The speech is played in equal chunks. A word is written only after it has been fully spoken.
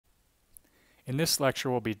In this lecture,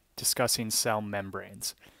 we'll be discussing cell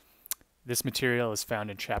membranes. This material is found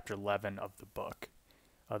in chapter 11 of the book.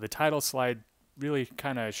 The title slide really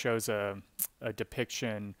kind of shows a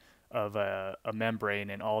depiction of a membrane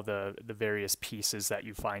and all the various pieces that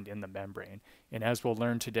you find in the membrane. And as we'll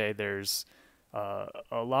learn today, there's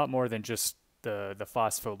a lot more than just the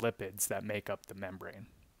phospholipids that make up the membrane.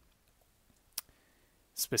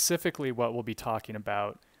 Specifically, what we'll be talking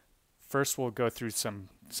about, first we'll go through some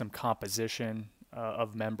composition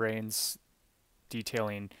of membranes,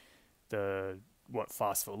 detailing what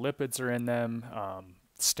phospholipids are in them,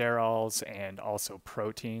 sterols, and also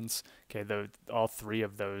proteins. Okay, all three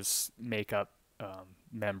of those make up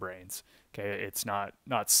membranes. Okay, it's not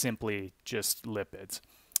simply just lipids.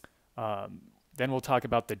 Then we'll talk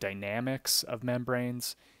about the dynamics of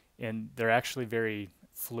membranes, and they're actually very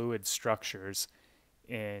fluid structures,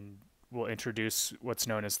 and we'll introduce what's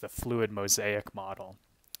known as the fluid mosaic model.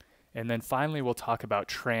 And then finally, we'll talk about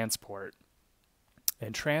transport.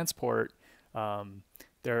 In transport,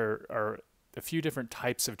 there are a few different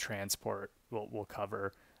types of transport we'll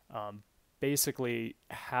cover. Basically,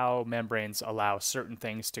 how membranes allow certain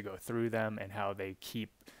things to go through them and how they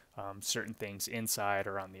keep certain things inside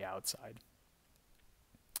or on the outside.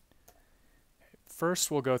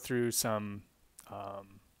 First, we'll go through some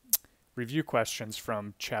review questions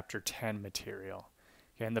from Chapter 10 material.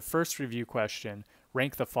 Okay, and the first review question,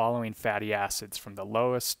 rank the following fatty acids from the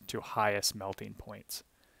lowest to highest melting points.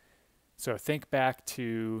 So think back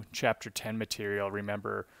to Chapter 10 material,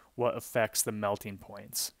 remember what affects the melting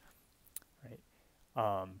points. Right?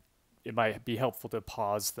 It might be helpful to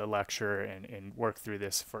pause the lecture and work through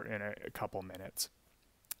this in a couple minutes.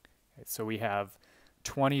 Okay, so we have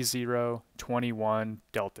 20, 0, 21,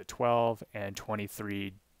 delta 12, and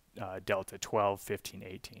 23, delta 12, 15,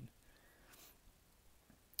 18.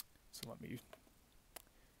 So let me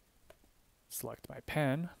select my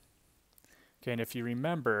pen. Okay, and if you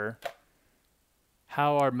remember,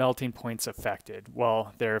 how are melting points affected?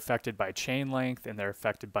 Well, they're affected by chain length and they're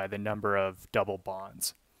affected by the number of double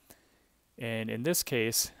bonds. And in this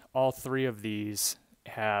case, all three of these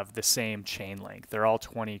have the same chain length. They're all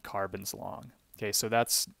 20 carbons long. Okay, so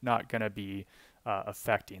that's not going to be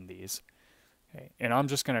affecting these. Okay, and I'm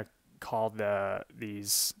just going to call we're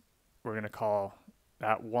going to call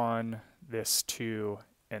that 1, this 2,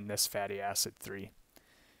 and this fatty acid 3.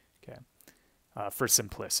 Okay, for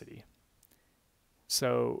simplicity.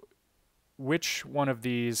 So which one of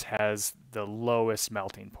these has the lowest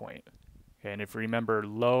melting point? Okay, and if you remember,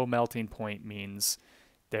 low melting point means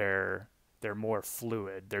they're more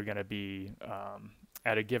fluid. They're going to be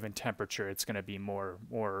at a given temperature, it's going to be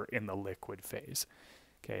more in the liquid phase.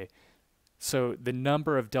 Okay, so the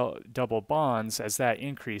number of double bonds, as that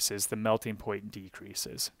increases, the melting point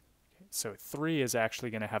decreases. Okay, so 3 is actually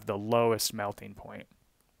going to have the lowest melting point.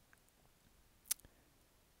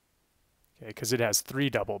 Okay, because it has 3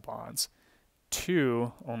 double bonds.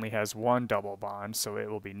 2 only has 1 double bond, so it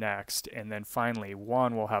will be next. And then finally,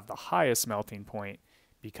 1 will have the highest melting point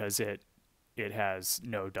because it has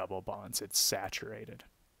no double bonds. It's saturated.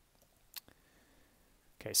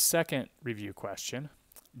 Okay, second review question.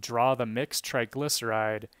 Draw the mixed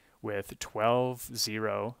triglyceride with 12,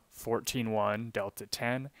 0, 14, 1, delta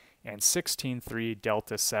 10, and 16, 3,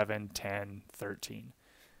 delta 7, 10, 13.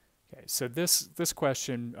 Okay, so this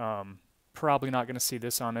question, probably not going to see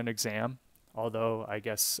this on an exam, although I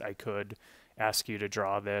guess I could ask you to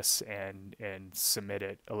draw this and submit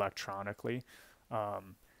it electronically.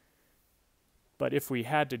 But if we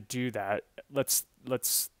had to do that, let's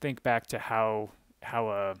think back to how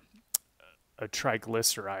a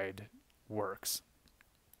triglyceride works.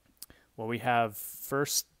 Well, we have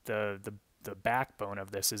first the backbone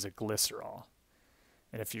of this is a glycerol.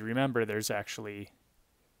 And if you remember, there's actually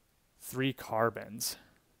 3 carbons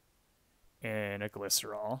in a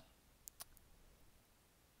glycerol.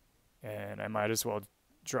 And I might as well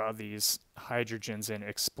draw these hydrogens in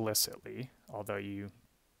explicitly, although you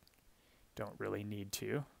don't really need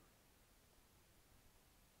to.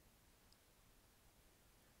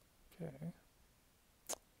 Okay.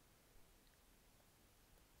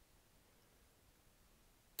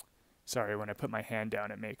 Sorry, when I put my hand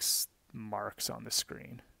down, it makes marks on the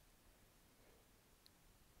screen.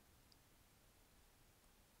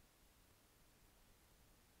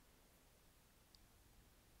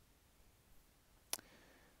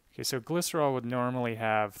 Okay, so glycerol would normally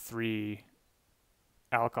have 3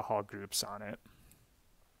 alcohol groups on it.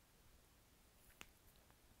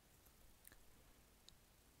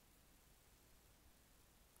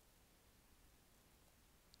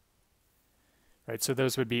 Right, so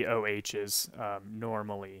those would be OHs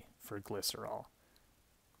normally for glycerol.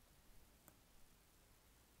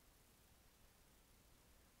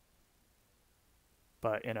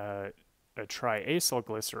 But in a triacyl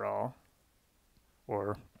glycerol,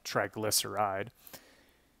 or triglyceride,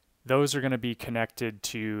 those are going to be connected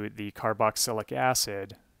to the carboxylic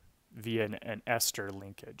acid via an ester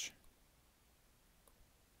linkage.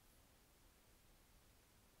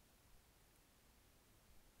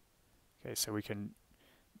 Okay, so we can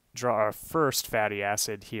draw our first fatty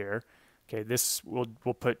acid here. Okay, this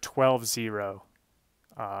we'll put 12-0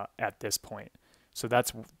 at this point. So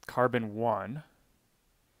that's carbon 1,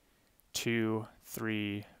 2,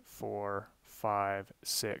 3, 4, 5,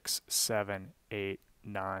 6, 7, 8,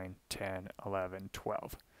 9, 10, 11,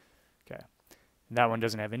 12. Okay, and that one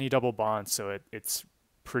doesn't have any double bonds, so it's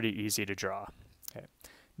pretty easy to draw. Okay,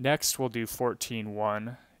 next we'll do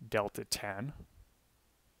 14-1 delta 10.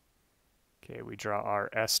 Okay, we draw our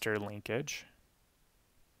ester linkage.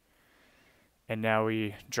 And now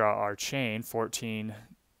we draw our chain, 14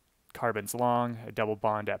 carbons long, a double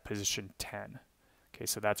bond at position 10. Okay,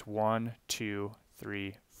 so that's 1, 2,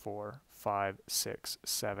 3, 4, 5, 6,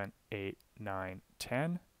 7, 8, 9,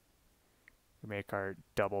 10. We make our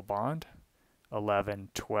double bond, 11,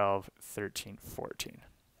 12, 13, 14.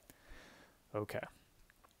 Okay.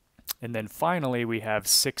 And then finally we have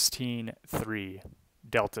 16, 3,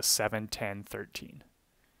 delta 7, 10, 13.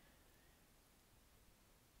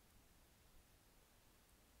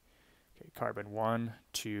 Okay, carbon 1,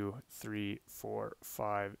 2, 3, 4,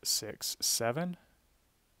 5, 6, 7.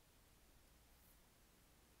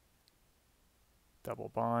 Double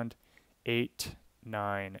bond, 8,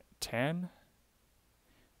 9, 10,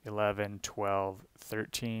 11, 12,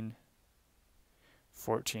 13,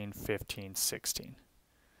 14, 15, 16.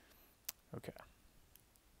 Okay.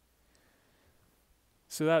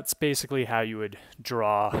 So that's basically how you would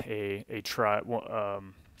draw a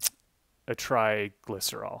triglycerol, triacyl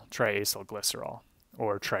glycerol,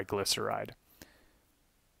 or triglyceride.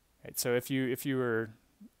 Right, so if you were,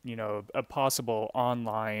 a possible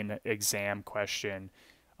online exam question,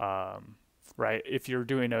 right? If you're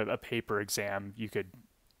doing a paper exam, you could,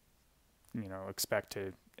 expect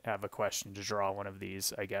to have a question to draw one of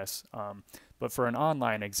these, I guess. But for an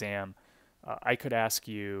online exam, I could ask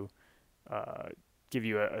you, give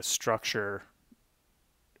you a structure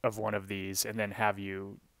of one of these, and then have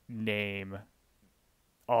you name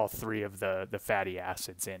all three of the fatty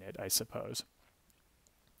acids in it, I suppose.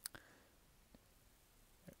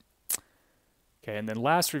 Okay, and then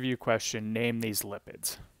last review question, name these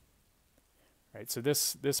lipids. Right, so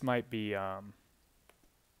this might be a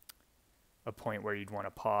point where you'd want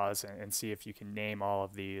to pause and see if you can name all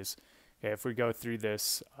of these. Okay, if we go through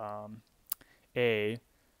this, okay,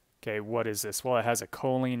 what is this? Well, it has a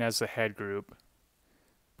choline as the head group,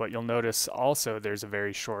 but you'll notice also there's a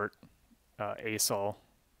very short acetyl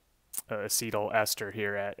ester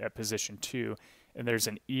here at position 2, and there's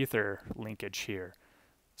an ether linkage here.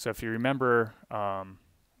 So if you remember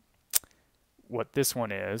what this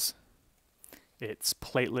one is, it's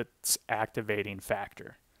platelets activating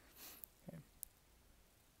factor.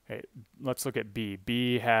 Okay, let's look at B.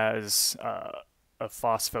 B has a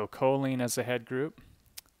phosphocholine as a head group,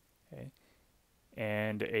 okay,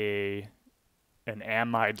 and an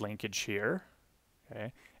amide linkage here.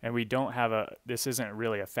 Okay, and we don't have this isn't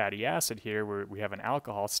really a fatty acid here, we have an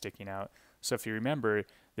alcohol sticking out. So if you remember,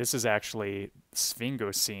 this is actually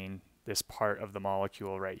sphingosine, this part of the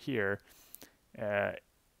molecule right here,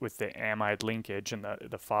 with the amide linkage and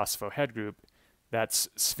the phospho head group, that's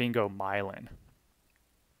sphingomyelin.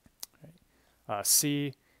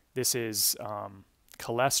 C, this is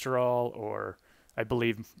cholesterol, or I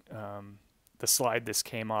believe the slide this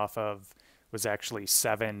came off of was actually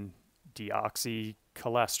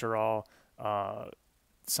 7-deoxycholesterol,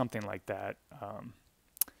 something like that.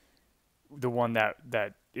 The one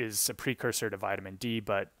that is a precursor to vitamin D,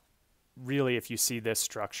 but really if you see this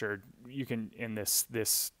structure, you can, in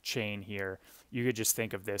this chain here, you could just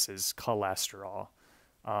think of this as cholesterol.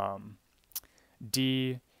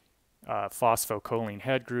 D, phosphocholine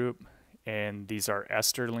head group, and these are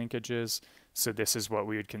ester linkages, so this is what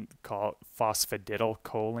we would call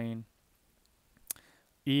phosphatidylcholine.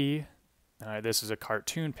 E, this is a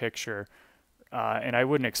cartoon picture, and I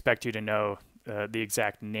wouldn't expect you to know the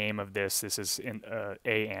exact name of this. This is in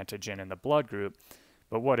A antigen in the blood group,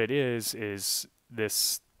 but what it is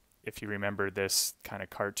this, if you remember this kind of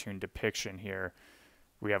cartoon depiction here,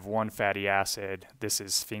 we have one fatty acid, this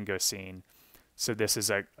is sphingosine, so this is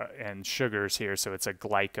and sugars here, so it's a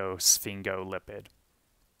glycosphingolipid.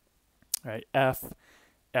 Right, F,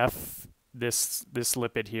 this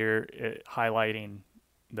lipid here, highlighting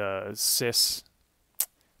the cis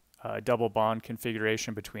double bond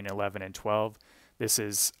configuration between 11 and 12. This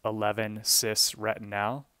is 11 cis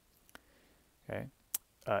retinal. Okay,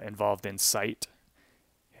 involved in sight.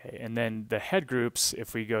 Okay, and then the head groups,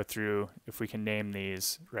 if we go through, if we can name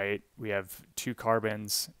these, right, we have 2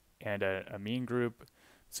 carbons and a amine group,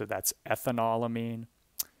 so that's ethanolamine.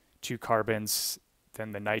 2 carbons,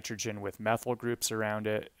 then the nitrogen with methyl groups around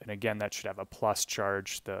it, and again that should have a plus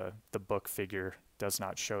charge. The book figure does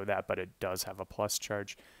not show that, but it does have a plus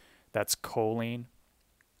charge. That's choline.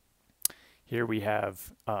 Here we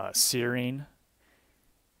have serine,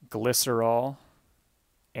 glycerol,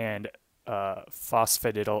 and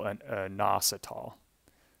phosphatidyl inositol.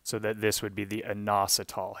 So that this would be the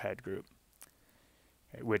inositol head group,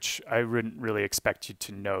 which I wouldn't really expect you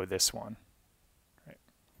to know this one. Right.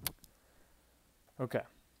 Okay.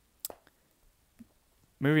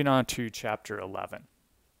 Moving on to chapter 11.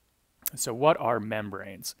 So what are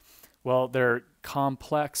membranes? Well, they're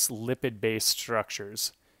complex lipid-based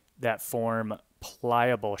structures that form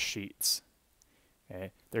pliable sheets.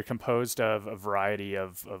 Okay. They're composed of a variety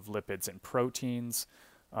of lipids and proteins.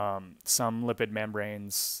 Some lipid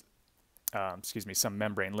membranes, some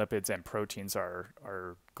membrane lipids and proteins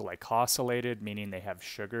are glycosylated, meaning they have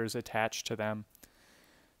sugars attached to them.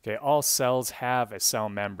 Okay, all cells have a cell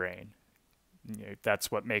membrane.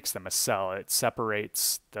 That's what makes them a cell. It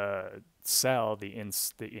separates the cell, the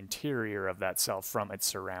interior of that cell, from its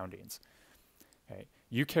surroundings. Okay.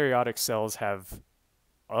 Eukaryotic cells have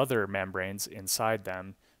other membranes inside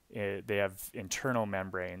them. They have internal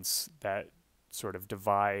membranes that sort of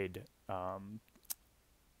divide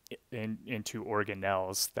into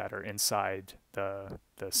organelles that are inside the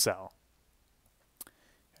cell.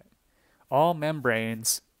 Okay. All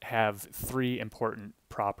membranes have 3 important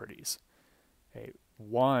properties. Okay.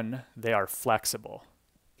 1, they are flexible.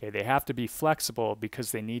 Okay, they have to be flexible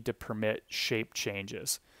because they need to permit shape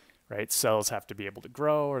changes. Right? Cells have to be able to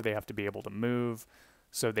grow, or they have to be able to move.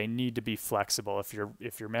 So they need to be flexible. If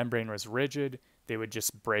your membrane was rigid, they would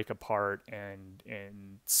just break apart and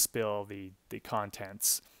spill the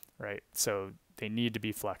contents, right? So they need to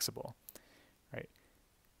be flexible, right?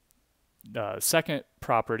 The second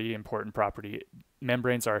property, important property,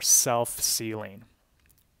 membranes are self-sealing.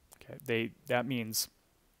 Okay, that means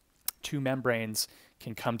 2 membranes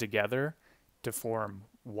can come together to form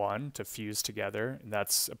one, to fuse together, and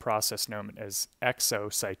that's a process known as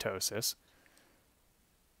exocytosis.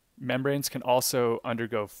 Membranes can also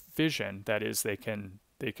undergo fission, that is, they can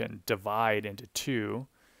divide into 2,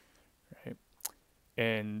 right?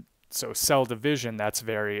 And so cell division, that's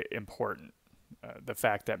very important. The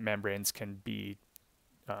fact that membranes can be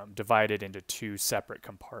divided into 2 separate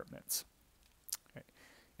compartments. Okay.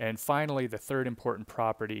 And finally, the third important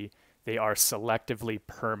property, they are selectively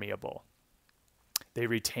permeable. They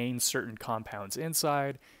retain certain compounds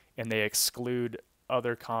inside, and they exclude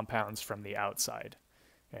other compounds from the outside.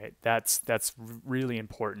 Okay, that's really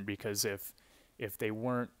important, because if they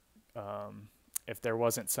weren't, if there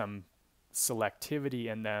wasn't some selectivity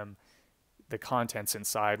in them, the contents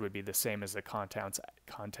inside would be the same as the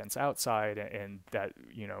contents outside, and that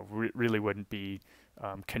really wouldn't be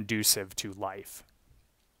conducive to life.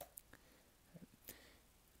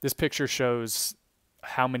 This picture shows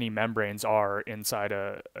how many membranes are inside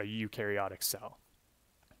a eukaryotic cell.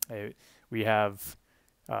 We have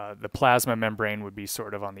the plasma membrane would be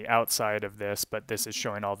sort of on the outside of this, but this is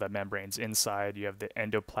showing all the membranes inside. You have the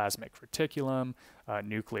endoplasmic reticulum,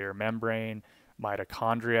 nuclear membrane,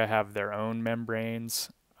 mitochondria have their own membranes,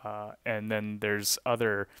 and then there's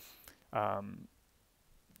other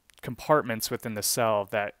compartments within the cell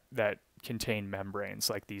that contain membranes,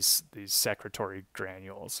 like these secretory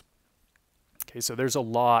granules. Okay, so there's a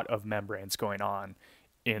lot of membranes going on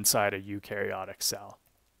inside a eukaryotic cell.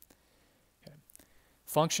 Okay.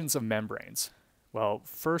 Functions of membranes. Well,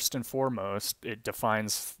 first and foremost, it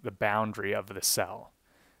defines the boundary of the cell.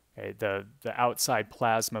 Okay, the outside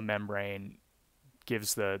plasma membrane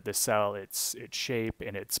gives the cell its shape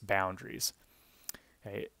and its boundaries.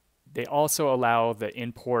 Okay. They also allow the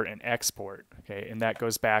import and export, okay, and that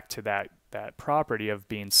goes back to that property of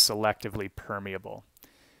being selectively permeable.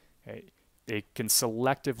 Okay. They can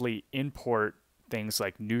selectively import things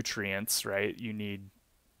like nutrients, right, you need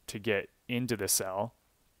to get into the cell,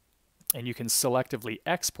 and you can selectively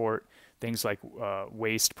export things like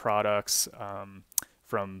waste products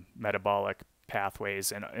from metabolic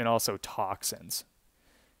pathways, and also toxins.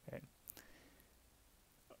 Okay.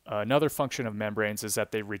 Another function of membranes is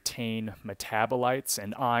that they retain metabolites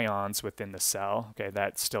and ions within the cell. Okay,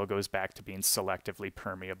 that still goes back to being selectively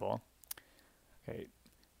permeable. Okay.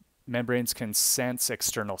 Membranes can sense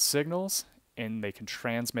external signals, and they can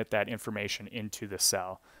transmit that information into the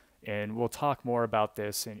cell. And we'll talk more about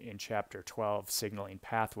this in chapter 12, signaling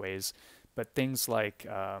pathways. But things like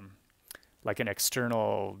like an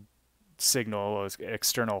external signal,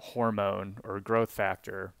 external hormone or growth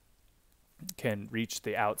factor can reach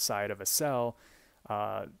the outside of a cell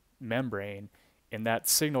membrane, and that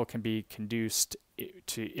signal can be conduced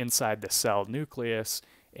to inside the cell nucleus,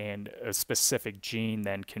 and a specific gene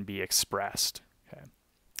then can be expressed. Okay.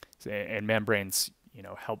 And membranes,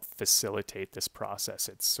 help facilitate this process.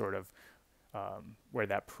 It's sort of where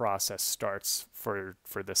that process starts for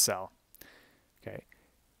the cell. Okay.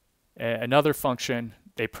 Another function,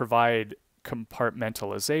 they provide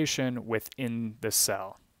compartmentalization within the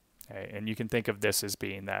cell. Okay? And you can think of this as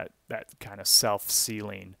being that kind of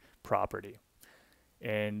self-sealing property.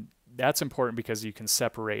 And that's important because you can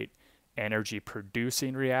separate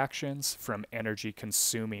energy-producing reactions from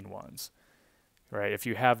energy-consuming ones. Right? If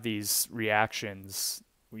you have these reactions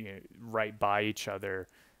right by each other,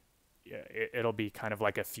 it'll be kind of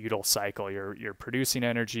like a feudal cycle. You're producing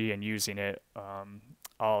energy and using it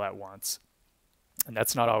all at once, and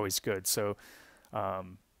that's not always good. So like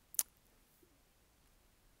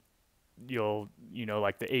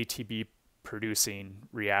the ATP producing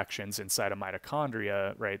reactions inside a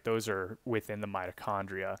mitochondria, right? Those are within the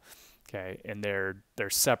mitochondria, okay, and they're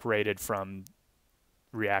separated from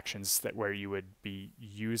reactions where you would be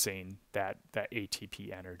using that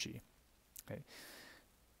ATP energy. Okay.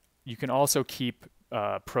 You can also keep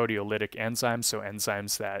proteolytic enzymes, so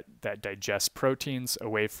enzymes that digest proteins,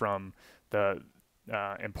 away from the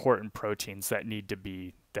important proteins that need to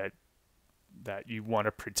be that you want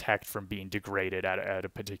to protect from being degraded at a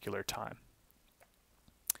particular time.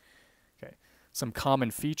 Okay. Some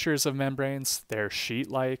common features of membranes: they're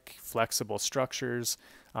sheet-like, flexible structures,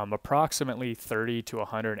 approximately 30 to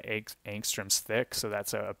 100 angstroms thick, so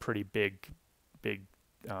that's a pretty big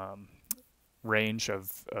range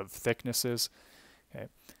of thicknesses. Okay.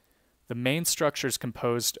 The main structure is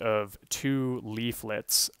composed of 2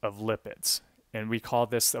 leaflets of lipids, and we call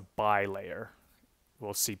this a bilayer.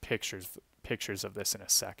 We'll see pictures of this in a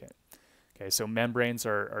second. Okay, so membranes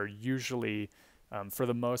are usually, for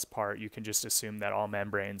the most part, you can just assume that all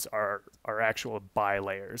membranes are actual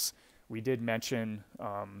bilayers. We did mention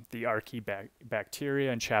the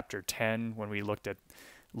archaebacteria in chapter 10 when we looked at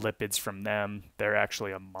lipids from them. They're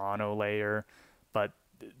actually a monolayer, but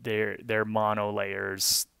their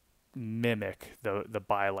monolayers mimic the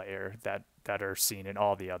bilayer that are seen in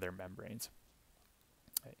all the other membranes.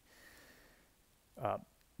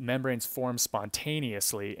 Membranes form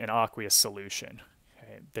spontaneously in aqueous solution.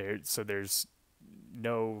 Okay? So there's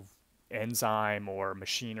no enzyme or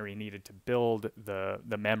machinery needed to build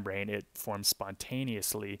the membrane. It forms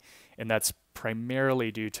spontaneously, and that's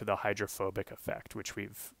primarily due to the hydrophobic effect, which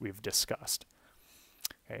we've discussed.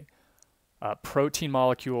 Okay. Protein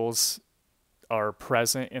molecules are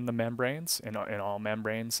present in the membranes, in all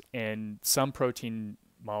membranes, and some protein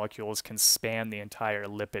molecules can span the entire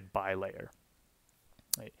lipid bilayer.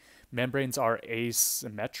 Right. Membranes are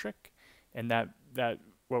asymmetric, and that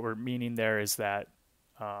what we're meaning there is that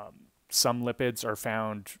some lipids are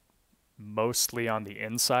found mostly on the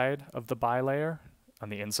inside of the bilayer, on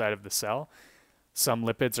the inside of the cell. Some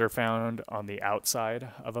lipids are found on the outside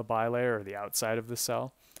of a bilayer, or the outside of the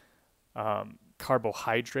cell.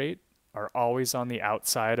 Carbohydrate are always on the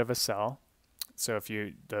outside of a cell. So if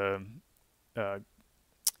the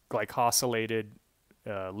glycosylated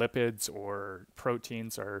lipids or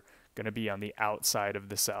proteins are going to be on the outside of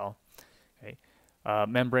the cell. Okay.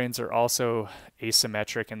 Membranes are also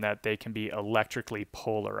asymmetric in that they can be electrically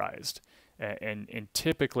polarized, and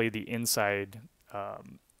typically the inside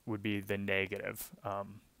would be the negative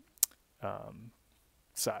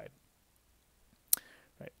side.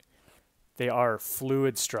 Right. They are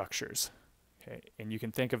fluid structures, okay, and you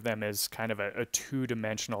can think of them as kind of a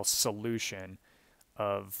two-dimensional solution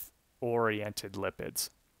of oriented lipids.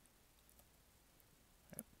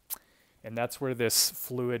 And that's where this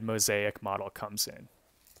fluid mosaic model comes in.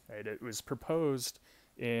 Right? It was proposed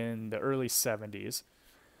in the early 70s.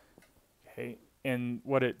 Okay? And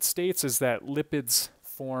what it states is that lipids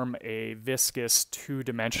form a viscous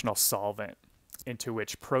two-dimensional solvent into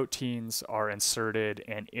which proteins are inserted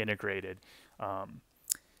and integrated.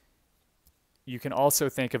 You can also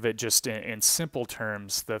think of it just in simple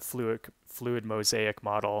terms. The fluid mosaic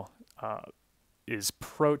model is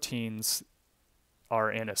proteins are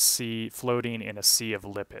in a sea, floating in a sea of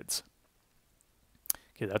lipids.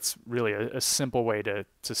 Okay, that's really a simple way to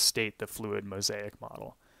state the fluid mosaic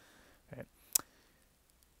model.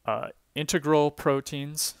 Okay. Integral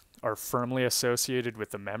proteins are firmly associated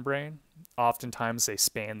with the membrane. Oftentimes they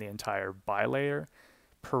span the entire bilayer.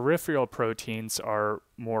 Peripheral proteins are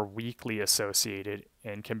more weakly associated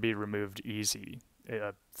and can be removed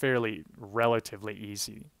relatively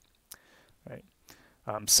easy. right?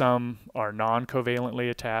 Some are non-covalently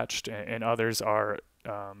attached, and others are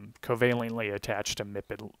covalently attached to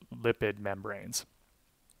lipid membranes.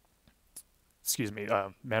 Excuse me,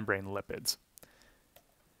 membrane lipids.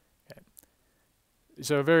 Okay.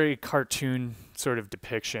 So a very cartoon sort of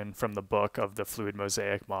depiction from the book of the fluid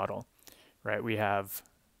mosaic model, right? We have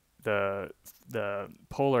the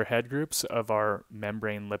polar head groups of our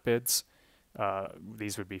membrane lipids.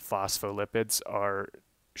 These would be phospholipids, are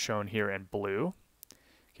shown here in blue.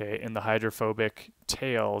 Okay, and the hydrophobic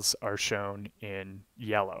tails are shown in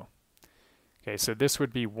yellow. Okay, so this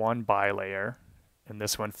would be one bilayer, and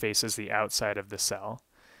this one faces the outside of the cell.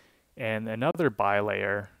 And another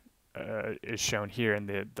bilayer is shown here, and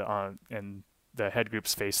the head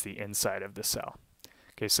groups face the inside of the cell.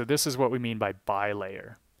 Okay, so this is what we mean by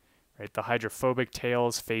bilayer, right? The hydrophobic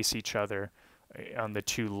tails face each other on the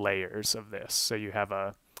two layers of this. So you have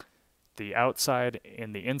the outside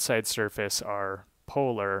and the inside surface are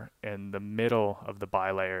polar, and the middle of the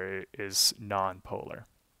bilayer is non-polar.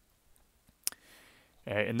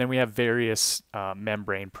 And then we have various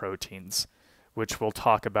membrane proteins, which we'll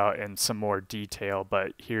talk about in some more detail,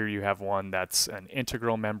 but here you have one that's an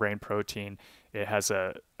integral membrane protein. It has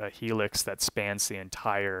a helix that spans the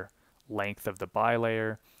entire length of the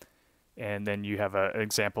bilayer. And then you have an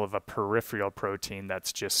example of a peripheral protein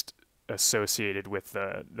that's just associated with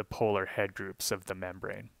the polar head groups of the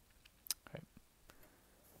membrane. Okay.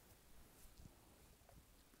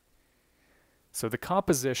 So the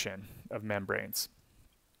composition of membranes.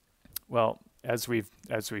 Well, as we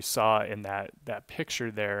saw in that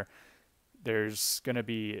picture there, there's going to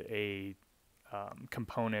be a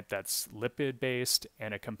component that's lipid based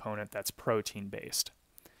and a component that's protein based.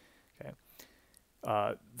 Okay.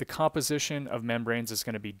 The composition of membranes is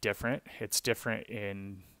going to be different. It's different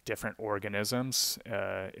in different organisms.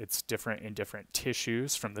 It's different in different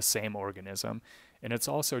tissues from the same organism, and it's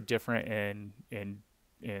also different in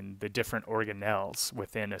the different organelles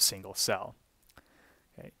within a single cell.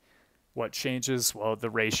 Okay. What changes? Well, the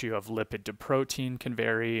ratio of lipid to protein can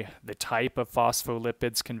vary. The type of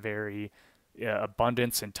phospholipids can vary.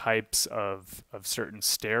 Abundance and types of certain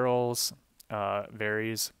sterols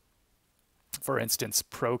varies. For instance,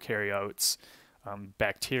 prokaryotes,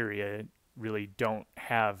 bacteria, really don't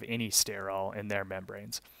have any sterol in their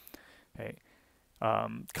membranes. Okay.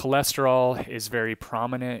 Cholesterol is very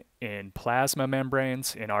prominent in plasma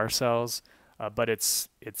membranes in our cells, but it's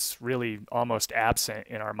really almost absent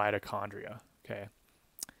in our mitochondria. Okay.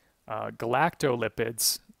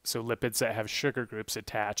 Galactolipids, so lipids that have sugar groups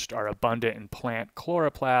attached, are abundant in plant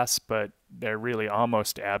chloroplasts, but they're really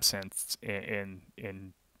almost absent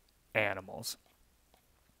in animals.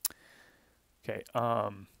 Okay.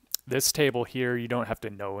 This table here, you don't have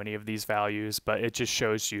to know any of these values, but it just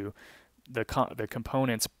shows you the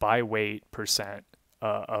components by weight percent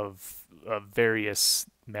of various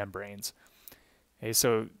membranes. Okay,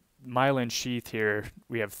 so myelin sheath here,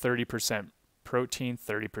 we have 30% protein,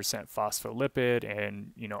 30% phospholipid,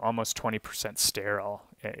 and almost 20% sterol,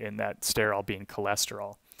 in that sterol being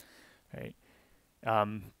cholesterol. Right?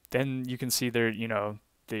 Then you can see there,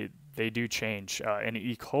 they do change. In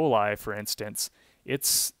E. coli, for instance,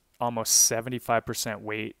 it's almost 75%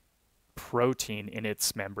 weight protein in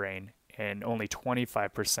its membrane and only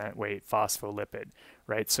 25% weight phospholipid,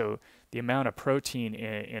 right? So the amount of protein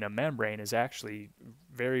in a membrane is actually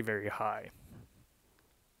very, very high.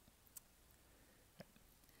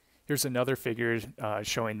 Here's another figure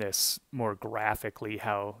showing this more graphically,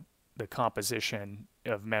 how the composition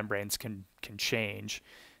of membranes can change.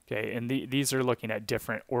 Okay, and these are looking at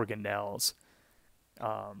different organelles.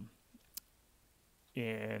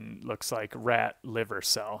 In looks like rat liver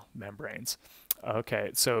cell membranes.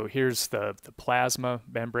 Okay, so here's the plasma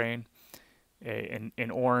membrane. In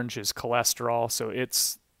orange is cholesterol, so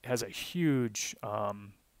it has a huge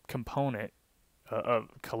component of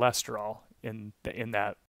cholesterol in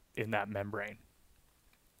that membrane.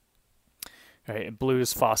 Right, and blue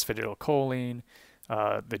is phosphatidylcholine.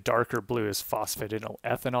 The darker blue is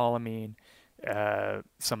phosphatidylethynolamine.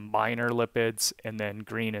 Some minor lipids, and then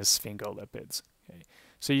green is sphingolipids. Okay.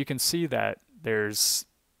 So you can see that there's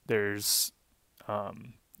the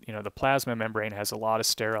plasma membrane has a lot of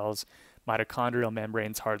sterols. Mitochondrial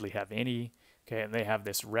membranes hardly have any. Okay, and they have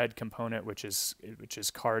this red component, which is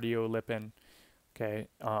cardiolipin. Okay,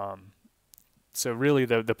 so really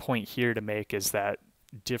the point here to make is that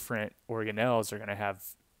different organelles are going to have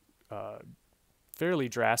fairly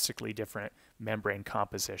drastically different membrane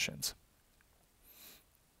compositions.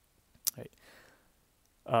 Right.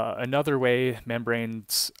 Another way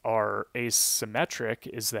membranes are asymmetric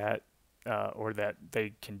is that, or that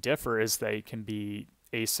they can differ, is they can be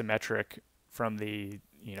asymmetric from the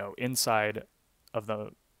inside of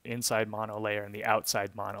the inside monolayer and the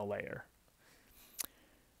outside monolayer.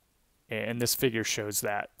 And this figure shows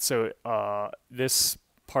that. So this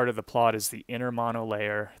part of the plot is the inner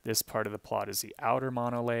monolayer. This part of the plot is the outer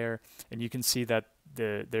monolayer, and you can see that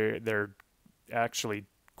they're actually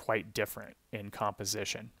quite different in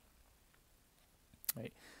composition.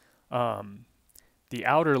 Right. The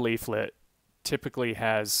outer leaflet typically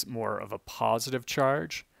has more of a positive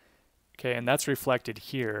charge. Okay, and that's reflected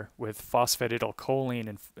here with phosphatidylcholine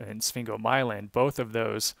and sphingomyelin. Both of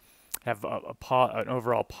those have an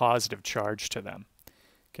overall positive charge to them.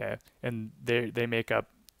 Okay, and they make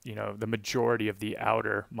up the majority of the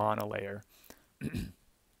outer monolayer.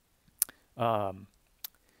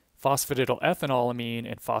 Phosphatidylethanolamine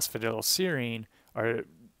and phosphatidylserine are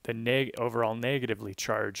the overall negatively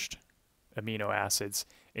charged amino acids,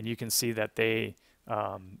 and you can see that they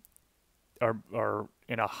are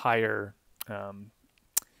in a higher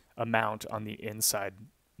amount on the inside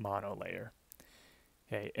monolayer.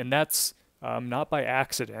 Okay, and that's not by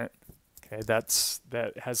accident. Okay,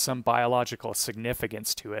 that has some biological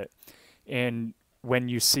significance to it. And when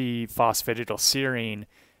you see phosphatidylserine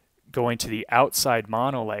going to the outside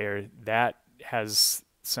monolayer, that has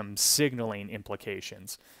some signaling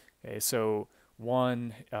implications. Okay, so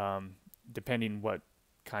one, depending what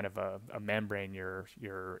kind of a membrane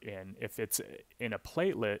you're in, if it's in a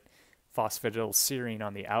platelet, phosphatidylserine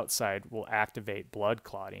on the outside will activate blood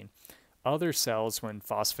clotting. Other cells, when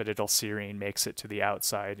phosphatidylserine makes it to the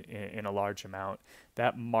outside in a large amount,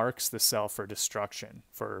 that marks the cell for destruction,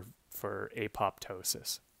 for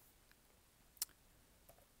apoptosis.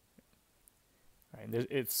 Right, and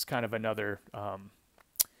it's kind of another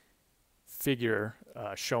figure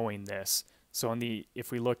showing this. So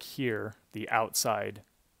if we look here, the outside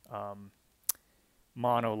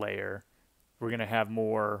monolayer, we're going to have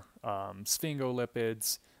more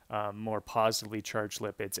sphingolipids, more positively charged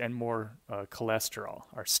lipids, and more cholesterol,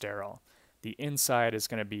 or sterol. The inside is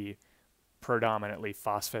going to be predominantly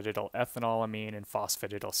phosphatidylethanolamine and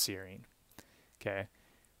phosphatidylserine. Okay,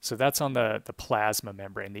 so that's on the plasma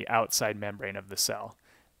membrane, the outside membrane of the cell.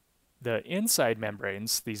 The inside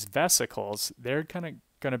membranes, these vesicles, they're kind of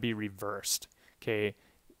going to be reversed. Okay,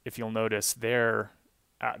 if you'll notice, the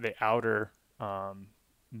outer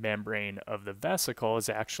membrane of the vesicle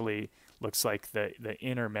looks like the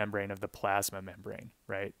inner membrane of the plasma membrane,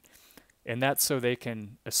 right? And that's so they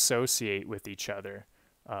can associate with each other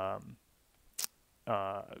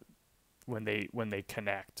when they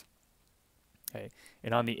connect. Okay,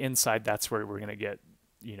 and on the inside, that's where we're going to get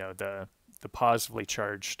the positively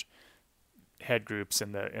charged head groups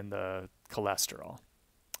and the cholesterol.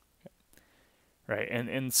 Okay. Right, and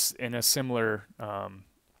in a similar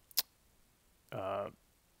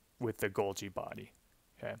with the Golgi body.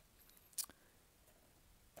 Okay.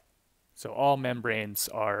 So all membranes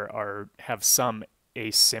have some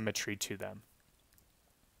asymmetry to them.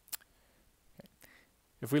 Okay.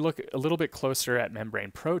 If we look a little bit closer at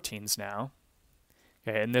membrane proteins now,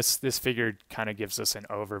 okay, and this figure kind of gives us an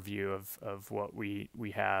overview of what we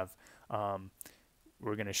have.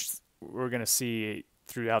 We're gonna see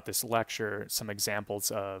throughout this lecture some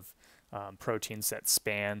examples of proteins that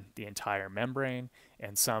span the entire membrane,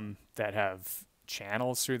 and some that have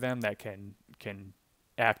channels through them that can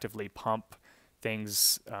actively pump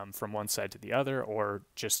things from one side to the other, or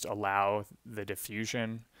just allow the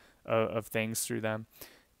diffusion of things through them.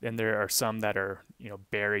 Then there are some that are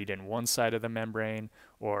buried in one side of the membrane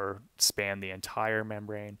or span the entire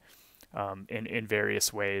membrane. In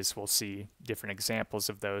various ways, we'll see different examples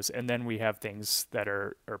of those. And then we have things that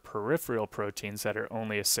are peripheral proteins that are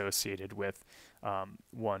only associated with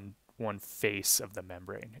one face of the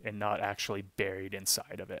membrane and not actually buried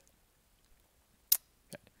inside of it.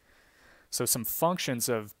 Okay. So some functions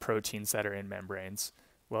of proteins that are in membranes.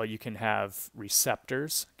 Well, you can have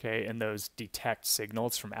receptors, okay, and those detect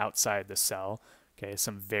signals from outside the cell. Okay,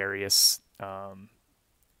 some various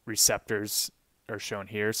receptors are shown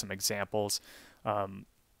here, some examples. A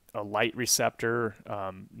light receptor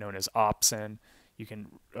known as opsin. You can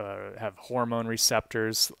have hormone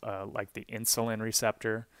receptors like the insulin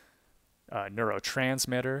receptor.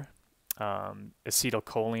 Neurotransmitter.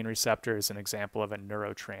 Acetylcholine receptor is an example of a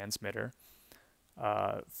neurotransmitter.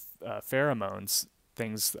 Pheromones,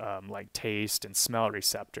 things like taste and smell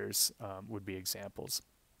receptors would be examples.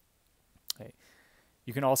 Okay.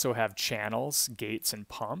 You can also have channels, gates, and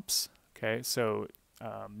pumps. Okay, so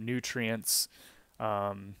nutrients,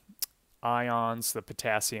 ions, the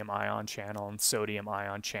potassium ion channel and sodium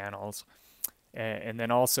ion channels, and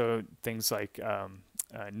then also things like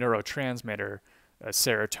neurotransmitter,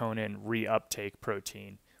 serotonin reuptake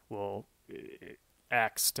protein will it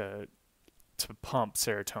acts to pump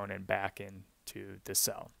serotonin back into the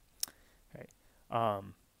cell. Okay.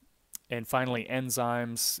 And finally,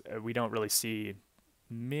 enzymes. We don't really see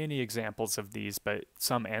many examples of these, but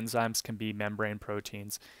some enzymes can be membrane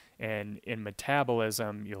proteins. And in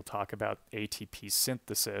metabolism, you'll talk about ATP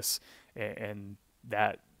synthesis, and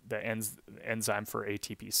that the enzyme for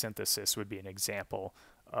ATP synthesis would be an example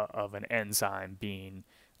of an enzyme being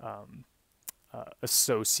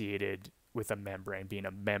associated with a membrane, being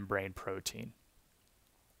a membrane protein.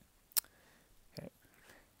 Okay.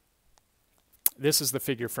 This is the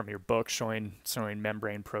figure from your book showing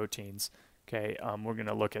membrane proteins. Okay, we're going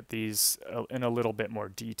to look at these in a little bit more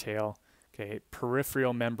detail. Okay,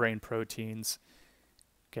 peripheral membrane proteins.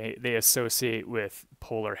 Okay, they associate with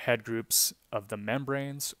polar head groups of the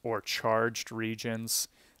membranes or charged regions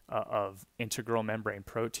of integral membrane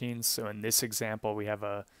proteins. So in this example, we have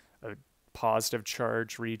a positive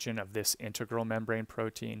charge region of this integral membrane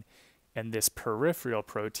protein, and this peripheral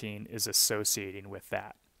protein is associating with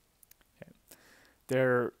that. Okay.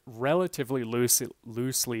 They're relatively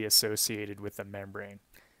loosely associated with the membrane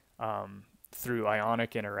through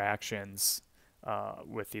ionic interactions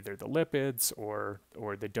with either the lipids or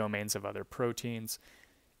the domains of other proteins.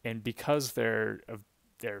 And because they're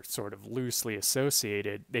sort of loosely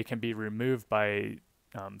associated, they can be removed by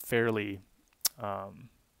fairly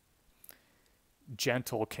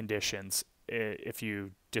gentle conditions if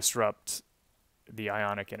you disrupt the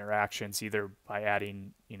ionic interactions, either by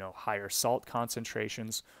adding higher salt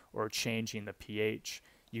concentrations or changing the pH.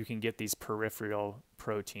 You can get these peripheral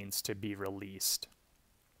proteins to be released.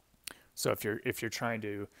 So if you're trying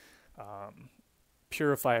to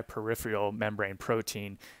purify a peripheral membrane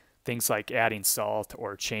protein, things like adding salt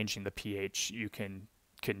or changing the pH, you can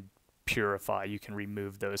purify. You can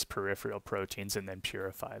remove those peripheral proteins and then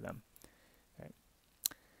purify them. Okay.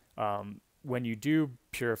 When you do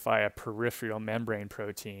purify a peripheral membrane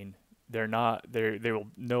protein, they will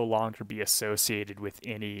no longer be associated with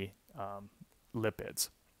any lipids.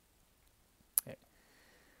 Okay.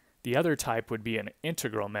 The other type would be an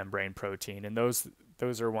integral membrane protein, and those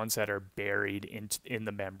are ones that are buried in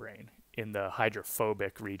the membrane, in the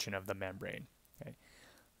hydrophobic region of the membrane. Okay.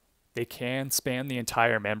 They can span the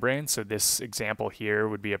entire membrane, so this example here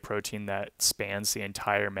would be a protein that spans the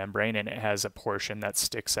entire membrane, and it has a portion that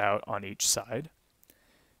sticks out on each side.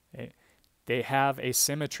 Okay. They have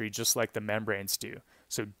asymmetry just like the membranes do,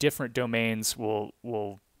 so different domains will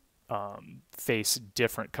face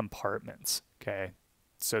different compartments. Okay,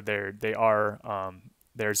 so there's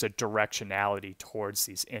a directionality towards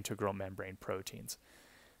these integral membrane proteins.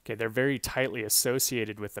 Okay, they're very tightly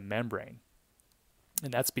associated with the membrane,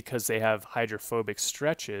 and that's because they have hydrophobic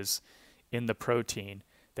stretches in the protein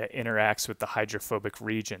that interacts with the hydrophobic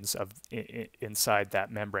regions of inside that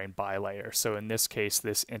membrane bilayer. So in this case,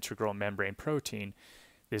 this integral membrane protein,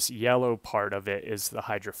 this yellow part of it is the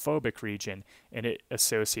hydrophobic region, and it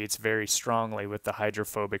associates very strongly with the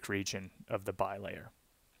hydrophobic region of the bilayer.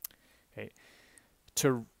 Okay.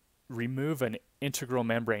 To remove an integral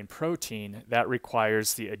membrane protein, that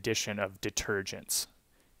requires the addition of detergents.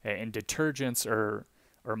 Okay. And detergents are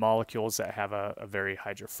molecules that have a very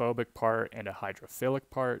hydrophobic part and a hydrophilic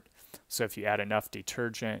part. So if you add enough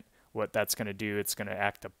detergent, what that's going to do, it's going to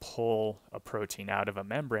act to pull a protein out of a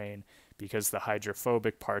membrane, because the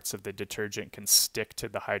hydrophobic parts of the detergent can stick to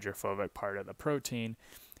the hydrophobic part of the protein,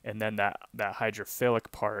 and then that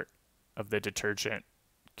hydrophilic part of the detergent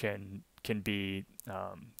can be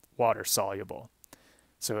water soluble.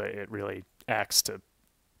 So it really acts to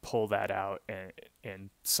pull that out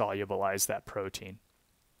and solubilize that protein.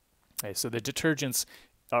 Okay, so the detergents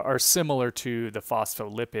are similar to the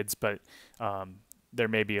phospholipids, but they're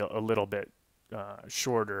maybe a little bit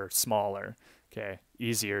shorter, smaller, okay,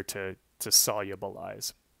 easier to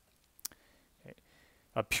solubilize. Okay.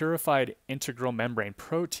 A purified integral membrane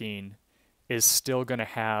protein is still going to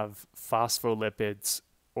have phospholipids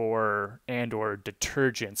or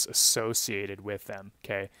detergents associated with them,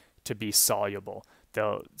 okay, to be soluble.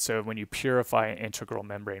 So when you purify an integral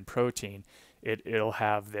membrane protein, it'll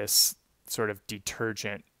have this sort of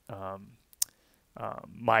detergent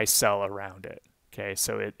micelle around it. Okay,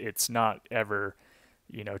 so it's not ever,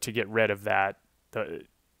 to get rid of that.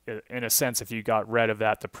 In a sense, if you got rid of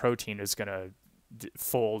that, the protein is going to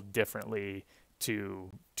fold differently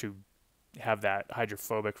to have that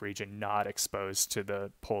hydrophobic region not exposed to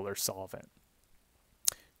the polar solvent.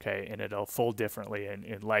 Okay, and it'll fold differently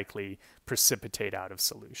and likely precipitate out of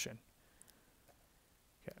solution.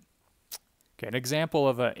 Okay, an example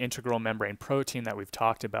of an integral membrane protein that we've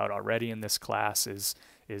talked about already in this class is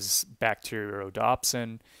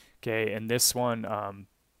bacteriorhodopsin. Okay, and this one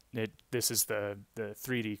this is the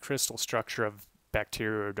 3D crystal structure of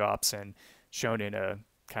Bacteroidopsin shown in a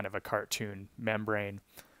kind of a cartoon membrane.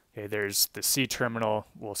 Okay, there's the C terminal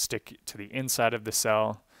will stick to the inside of the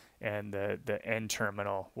cell, and the N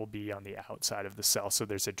terminal will be on the outside of the cell. So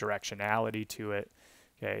there's a directionality to it.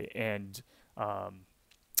 Okay, and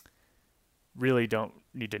really don't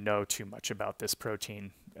need to know too much about this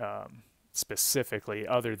protein specifically,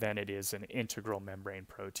 other than it is an integral membrane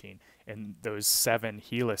protein, and those 7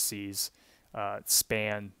 helices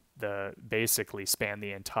basically span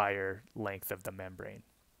the entire length of the membrane.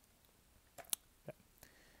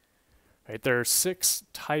 Right, there are 6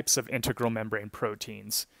 types of integral membrane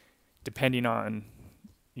proteins, depending on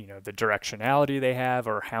the directionality they have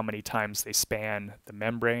or how many times they span the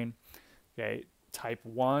membrane. Okay, type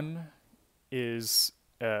 1 is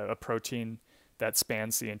a protein that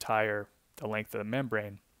spans the length of the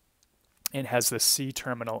membrane and has the C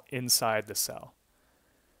terminal inside the cell.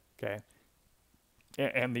 Okay,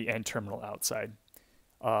 and the N terminal outside.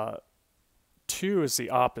 2 is the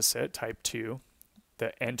opposite, type 2.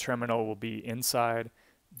 The N terminal will be inside,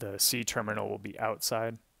 the C terminal will be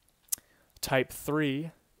outside. Type 3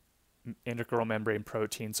 integral membrane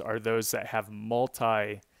proteins are those that have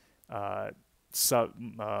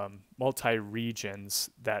multi-regions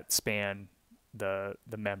that span the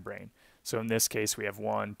membrane. So in this case, we have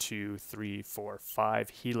 1, 2, 3, 4, 5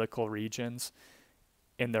 helical regions,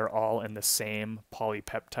 and they're all in the same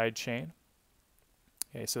polypeptide chain.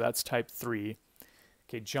 Okay, so that's type 3.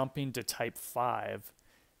 Okay, jumping to type 5,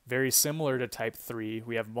 very similar to type 3,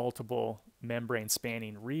 we have multiple membrane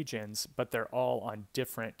spanning regions, but they're all on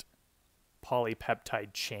different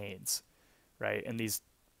polypeptide chains, right? And these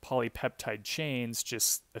polypeptide chains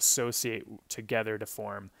just associate together to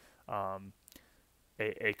form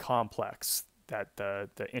a complex that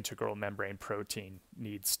the integral membrane protein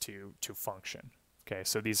needs to function. Okay,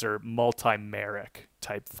 so these are multimeric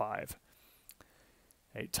type 5.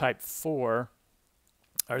 Okay, type 4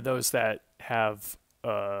 are those that have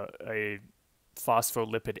a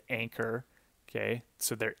phospholipid anchor. Okay,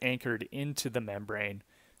 so they're anchored into the membrane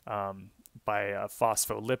by a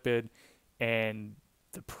phospholipid, and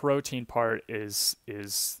the protein part is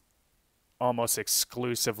almost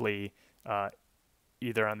exclusively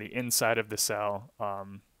either on the inside of the cell.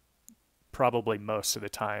 Probably most of the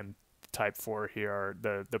time, type 4 here are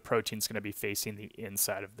the protein's going to be facing the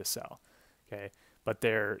inside of the cell. Okay, but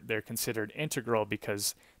they're considered integral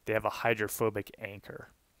because they have a hydrophobic anchor.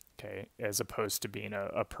 Okay, as opposed to being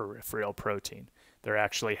a peripheral protein, they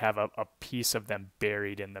actually have a piece of them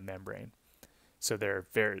buried in the membrane. So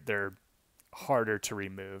they're harder to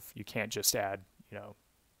remove. You can't just add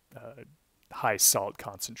high salt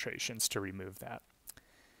concentrations to remove that.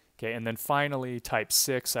 Okay, and then finally type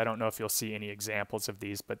 6, I don't know if you'll see any examples of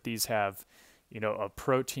these, but these have a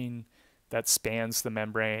protein that spans the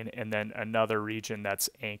membrane and then another region that's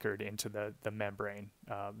anchored into the membrane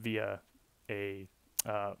via a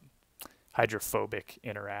hydrophobic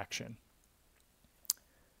interaction.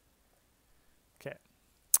 Okay,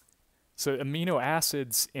 so amino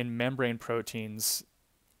acids in membrane proteins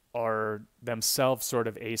are themselves sort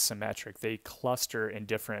of asymmetric. They cluster in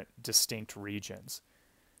different distinct regions.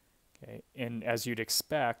 Okay, and as you'd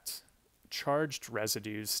expect, charged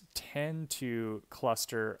residues tend to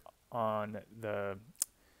cluster on the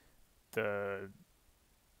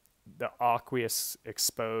aqueous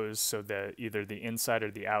exposed, so either the inside or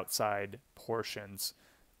the outside portions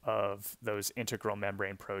of those integral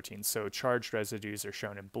membrane proteins. So charged residues are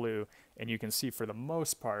shown in blue, and you can see for the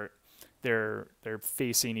most part they're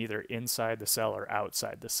facing either inside the cell or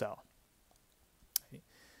outside the cell.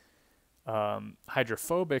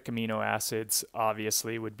 Hydrophobic amino acids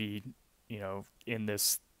obviously would be in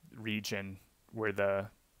this region where the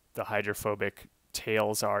hydrophobic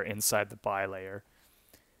tails are inside the bilayer.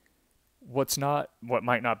 What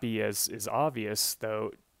might not be as obvious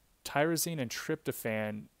though, tyrosine and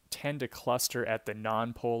tryptophan tend to cluster at the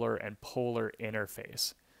nonpolar and polar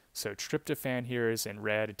interface. So tryptophan here is in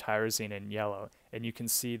red, tyrosine in yellow, and you can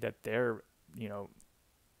see that they're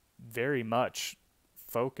very much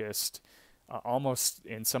focused, almost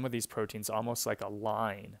in some of these proteins, almost like a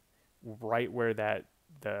line, right where the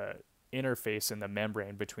interface in the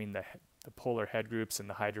membrane between the polar head groups and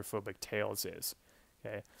the hydrophobic tails is.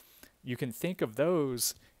 Okay, you can think of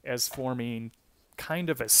those as forming kind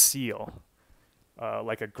of a seal,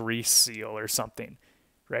 like a grease seal or something,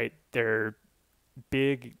 right? They're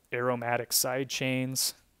big aromatic side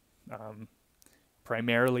chains,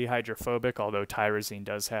 primarily hydrophobic, although tyrosine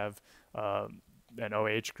does have an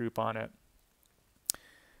OH group on it.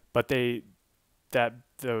 But that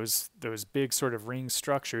those big sort of ring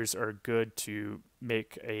structures are good to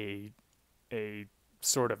make a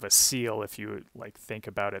sort of a seal, if you like think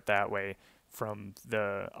about it that way, from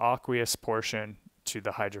the aqueous portion to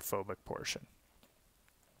the hydrophobic portion.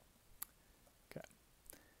 Okay.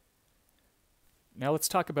 Now let's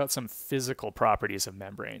talk about some physical properties of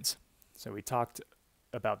membranes. So we talked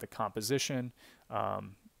about the composition.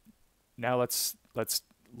 Now let's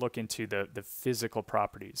look into the physical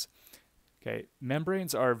properties. Okay,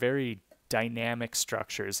 membranes are very dynamic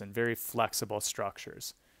structures and very flexible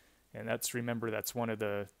structures, and remember that's one of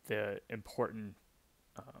the important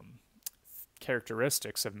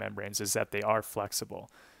characteristics of membranes, is that they are flexible.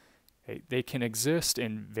 Okay, they can exist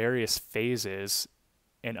in various phases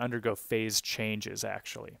and undergo phase changes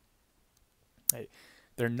actually. Okay,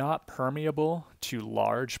 they're not permeable to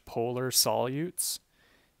large polar solutes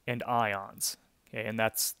and ions. Okay, and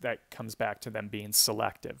that comes back to them being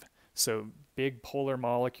selective. So big polar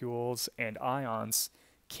molecules and ions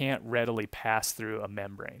can't readily pass through a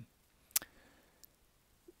membrane.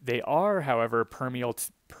 They are, however,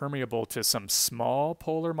 permeable to some small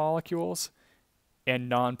polar molecules and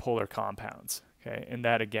nonpolar compounds. Okay, and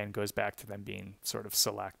that again goes back to them being sort of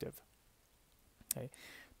selective. Okay.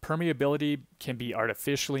 Permeability can be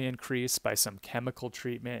artificially increased by some chemical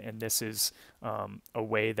treatment, and this is a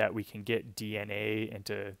way that we can get DNA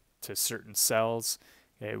into certain cells.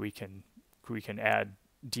 Okay, we can add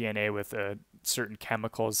DNA with certain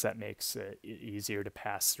chemicals that makes it easier to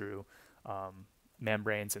pass through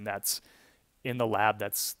membranes, and that's in the lab.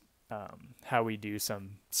 That's how we do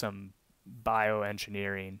some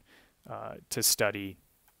bioengineering to study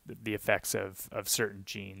the effects of certain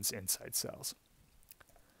genes inside cells.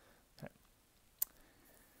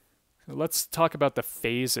 Let's talk about the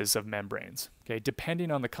phases of membranes. Okay, depending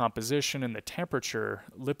on the composition and the temperature,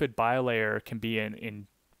 lipid bilayer can be in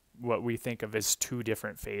what we think of as two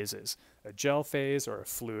different phases, a gel phase or a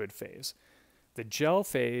fluid phase. The gel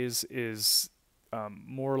phase is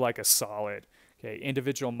more like a solid. Okay,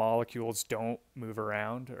 individual molecules don't move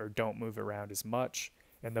around or don't move around as much.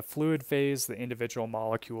 In the fluid phase, the individual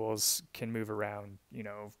molecules can move around,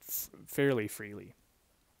 fairly freely.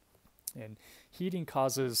 And heating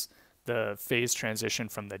causes the phase transition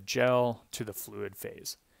from the gel to the fluid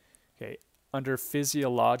phase. Okay, under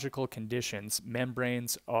physiological conditions,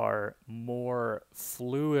 membranes are more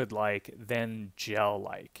fluid-like than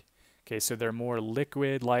gel-like. Okay, so they're more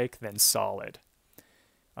liquid-like than solid,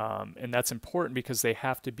 and that's important because they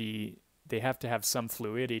have to have some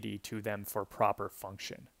fluidity to them for proper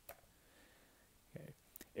function. Okay,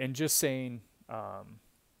 and just saying,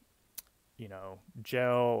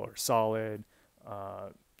 gel or solid.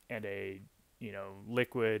 And a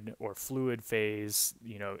liquid or fluid phase,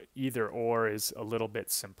 either or is a little bit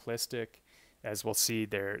simplistic. As we'll see,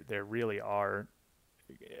 there really are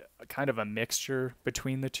kind of a mixture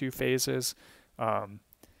between the two phases. But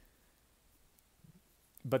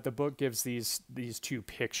the book gives these two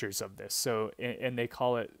pictures of this. So, and they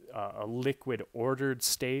call it a liquid ordered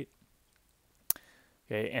state.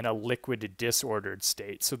 Okay, and a liquid disordered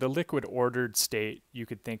state. So the liquid ordered state you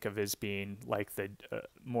could think of as being like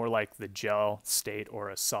more like the gel state or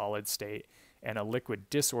a solid state, and a liquid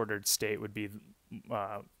disordered state would be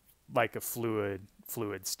like a fluid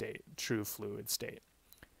state, true fluid state.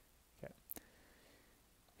 Okay.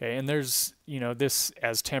 Okay, and there's this,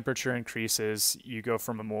 as temperature increases, you go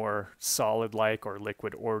from a more solid-like or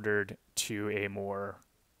liquid ordered to a more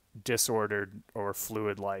disordered or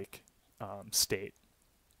fluid-like state.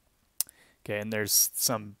 Okay, and there's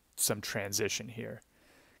some transition here.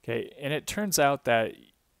 Okay, and it turns out that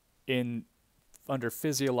under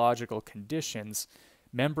physiological conditions,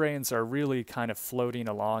 membranes are really kind of floating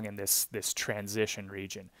along in this transition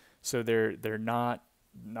region. So they're not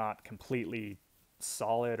completely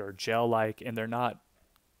solid or gel-like, and they're not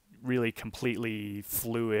really completely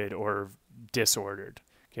fluid or disordered.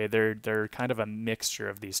 Okay, they're kind of a mixture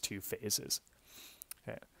of these two phases.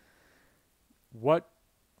 Okay, what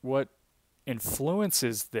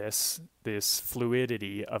influences this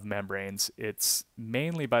fluidity of membranes? It's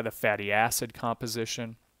mainly by the fatty acid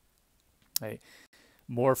composition. Okay.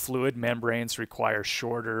 More fluid membranes require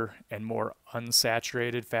shorter and more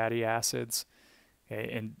unsaturated fatty acids. Okay.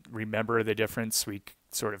 And remember the difference, we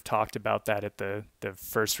sort of talked about that at the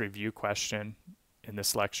first review question in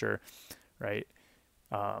this lecture, right?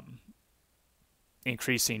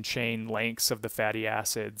 Increasing chain lengths of the fatty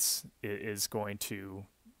acids is going to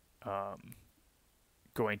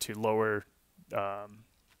lower,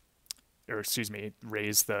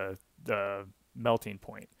 raise the melting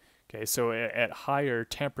point. Okay, so at higher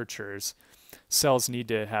temperatures, cells need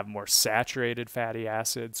to have more saturated fatty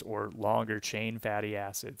acids or longer chain fatty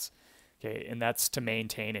acids. Okay, and that's to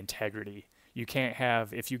maintain integrity. You can't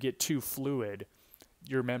have, if you get too fluid,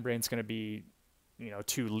 your membrane's going to be,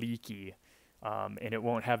 too leaky, and it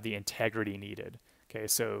won't have the integrity needed. Okay,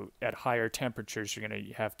 so at higher temperatures, you're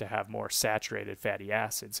going to have more saturated fatty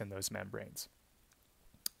acids in those membranes,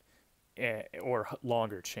 or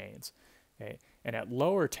longer chains. Okay, and at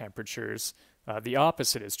lower temperatures, the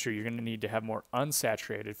opposite is true. You're going to need to have more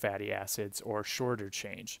unsaturated fatty acids or shorter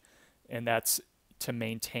chains, and that's to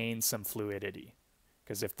maintain some fluidity.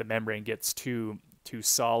 Because if the membrane gets too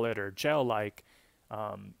solid or gel-like,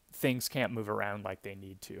 things can't move around like they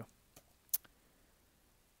need to.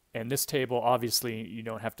 And this table, obviously, you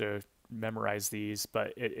don't have to memorize these,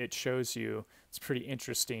 but it shows you, it's pretty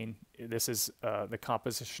interesting. This is the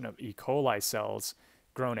composition of E. coli cells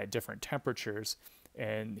grown at different temperatures.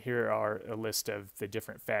 And here are a list of the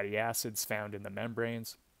different fatty acids found in the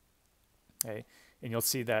membranes. Okay, and you'll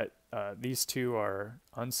see that these two are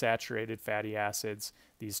unsaturated fatty acids.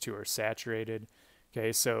 These two are saturated.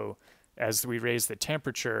 Okay, so as we raise the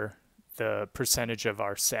temperature, the percentage of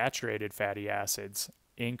our saturated fatty acids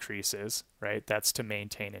increases, right? That's to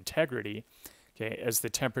maintain integrity. Okay, as the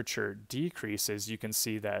temperature decreases, you can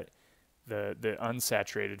see that the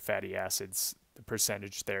unsaturated fatty acids, the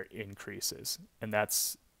percentage there increases, and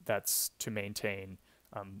that's to maintain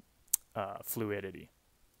fluidity.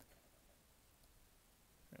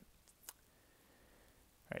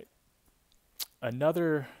 Right.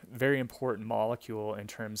 Another very important molecule in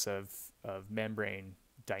terms of membrane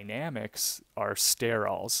dynamics are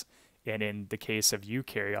sterols. And in the case of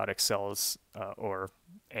eukaryotic cells or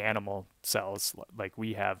animal cells like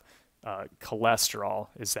we have, cholesterol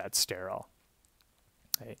is that sterol.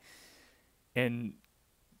 Okay. And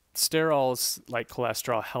sterols, like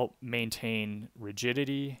cholesterol, help maintain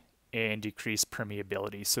rigidity and decrease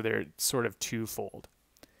permeability. So they're sort of twofold.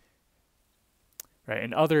 Right.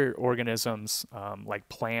 And other organisms like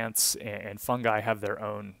plants and fungi have their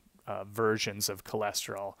own versions of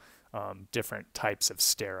cholesterol, different types of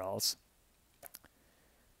sterols.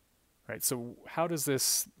 Right. So how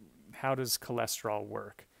does cholesterol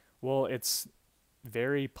work? Well, it's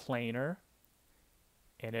very planar,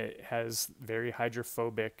 and it has very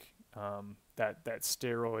hydrophobic, that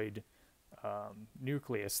steroid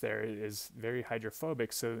nucleus there is very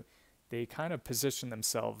hydrophobic, so they kind of position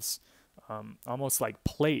themselves almost like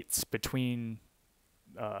plates between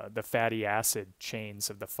the fatty acid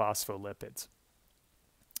chains of the phospholipids.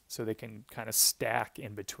 So they can kind of stack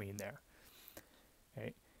in between there.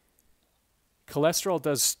 Okay. Cholesterol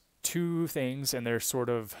does two things, and they're sort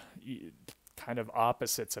of kind of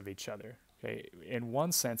opposites of each other. Okay. In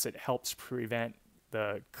one sense, it helps prevent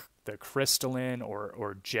the crystalline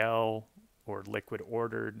or gel or liquid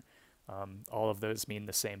ordered. All of those mean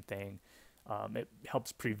the same thing. It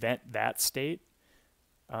helps prevent that state.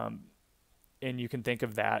 And you can think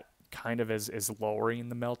of that kind of as lowering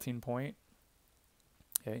the melting point.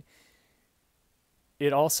 Okay.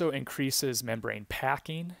 It also increases membrane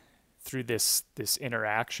packing through this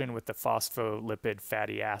interaction with the phospholipid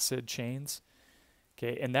fatty acid chains.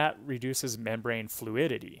 Okay, and that reduces membrane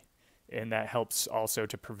fluidity, and that helps also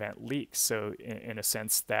to prevent leaks. So in a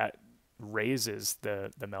sense, that raises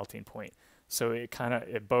the melting point. So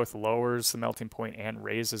it both lowers the melting point and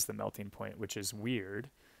raises the melting point, which is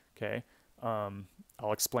weird. Okay,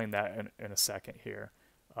 I'll explain that in a second here.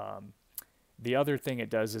 The other thing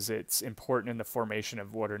it does is it's important in the formation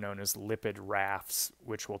of what are known as lipid rafts,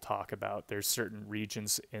 which we'll talk about. There's certain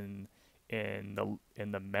regions in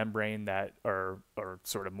the membrane that are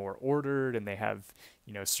sort of more ordered, and they have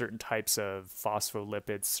certain types of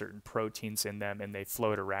phospholipids, certain proteins in them, and they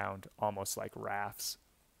float around almost like rafts.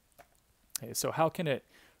 Okay, so how can it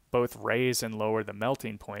both raise and lower the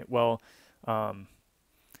melting point? Well,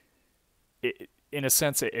 in a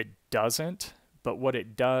sense, it doesn't. But what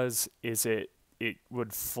it does is it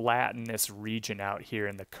would flatten this region out here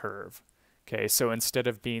in the curve. Okay, so instead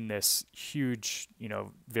of being this huge,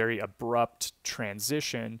 very abrupt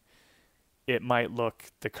transition,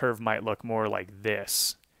 the curve might look more like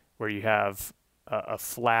this, where you have a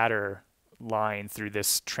flatter line through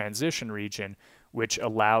this transition region, which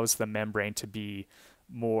allows the membrane to be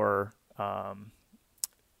more, in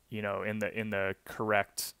the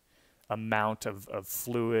correct amount of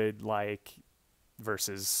fluid-like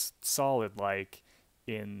versus solid-like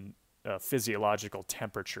in a physiological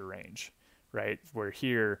temperature range, right? Where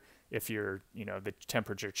here, if the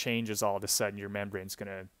temperature changes all of a sudden, your membrane's going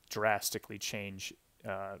to drastically change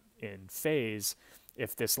in phase.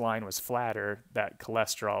 If this line was flatter, that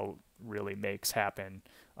cholesterol really makes happen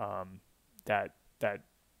that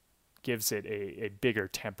gives it a bigger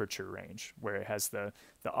temperature range where it has the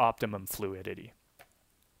optimum fluidity.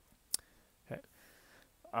 Okay.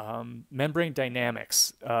 Membrane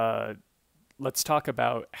dynamics. Let's talk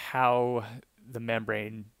about how the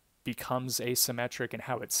membrane becomes asymmetric and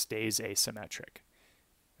how it stays asymmetric.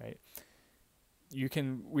 Right?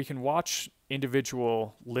 We can watch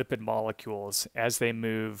individual lipid molecules as they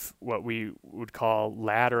move what we would call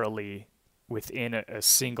laterally within a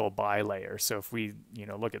single bilayer. So if we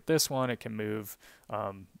look at this one, it can move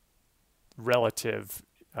relative,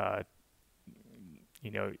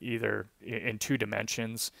 either in 2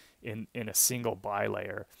 dimensions in a single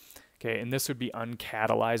bilayer. Okay, and this would be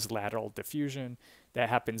uncatalyzed lateral diffusion. That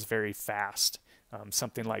happens very fast,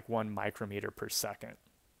 something like 1 micrometer per second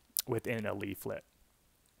within a leaflet.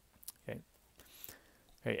 Okay.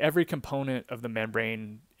 Okay, every component of the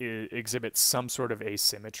membrane exhibits some sort of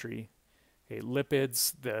asymmetry. Okay,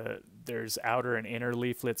 lipids, there's outer and inner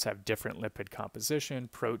leaflets have different lipid composition.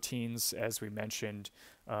 Proteins, as we mentioned,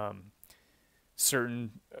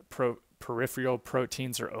 certain peripheral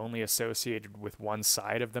proteins are only associated with one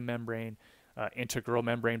side of the membrane. Integral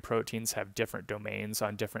membrane proteins have different domains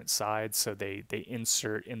on different sides, so they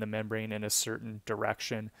insert in the membrane in a certain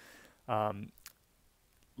direction.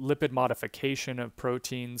 Lipid modification of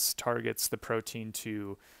proteins targets the protein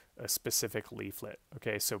to a specific leaflet.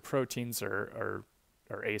 Okay, so proteins are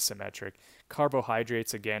asymmetric.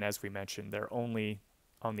 Carbohydrates, again, as we mentioned, they're only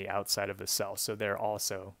on the outside of the cell, so they're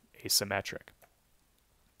also asymmetric.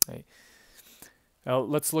 Okay. Now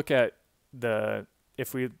let's look at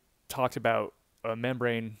if we talked about a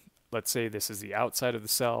membrane, let's say this is the outside of the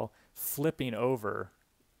cell, flipping over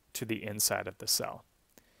to the inside of the cell.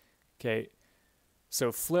 Okay,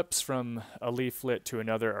 so flips from a leaflet to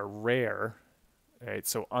another are rare, right?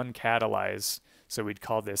 So uncatalyzed, so we'd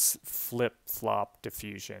call this flip-flop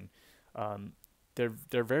diffusion.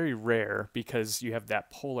 They're very rare because you have that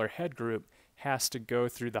polar head group has to go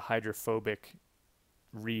through the hydrophobic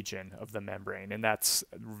region of the membrane, and that's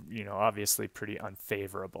obviously pretty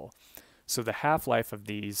unfavorable. So the half-life of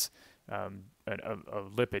these a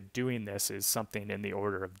lipid doing this is something in the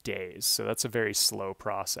order of days. So that's a very slow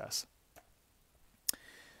process.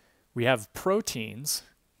 We have proteins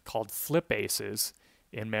called flipases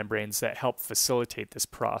in membranes that help facilitate this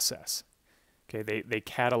process. Okay, they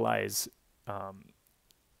catalyze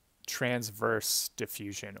transverse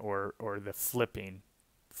diffusion or the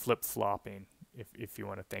flip-flopping, if you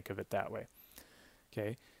want to think of it that way.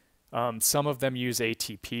 Okay, some of them use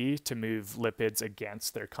ATP to move lipids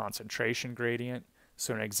against their concentration gradient.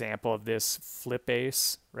 So an example of this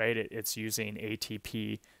flipase, right? It's using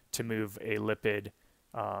ATP to move a lipid,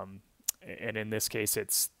 and in this case,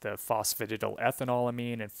 it's the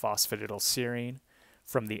phosphatidylethynolamine and phosphatidylserine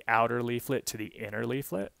from the outer leaflet to the inner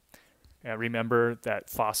leaflet. Remember that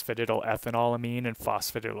phosphatidylethynolamine and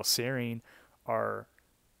phosphatidylserine are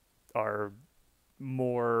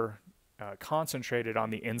more concentrated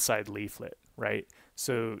on the inside leaflet, right?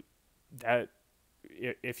 So that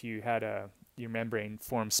if you had your membrane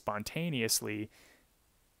form spontaneously,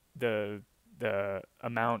 the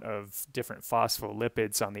amount of different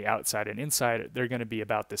phospholipids on the outside and inside, they're going to be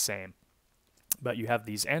about the same. But you have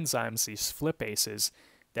these enzymes, these flipases,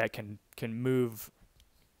 that can move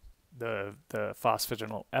the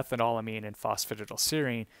phosphatidylethynolamine and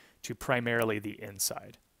phosphatidylserine to primarily the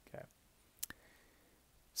inside. Okay.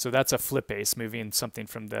 So that's a flipase, moving something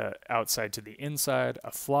from the outside to the inside.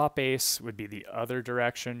 A flopase would be the other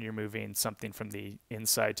direction. You're moving something from the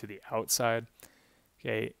inside to the outside.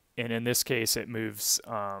 Okay. And in this case, it moves.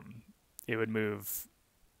 It would move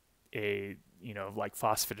like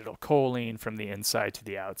phosphatidylcholine from the inside to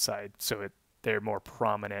the outside. So they're more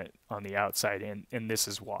prominent on the outside, and this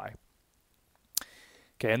is why.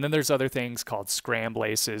 Okay, and then there's other things called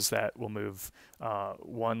scramblases that will move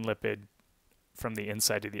one lipid from the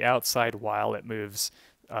inside to the outside while it moves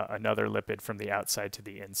another lipid from the outside to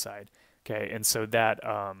the inside. Okay, and so that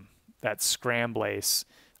scramblase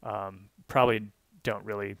probably don't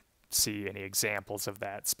really see any examples of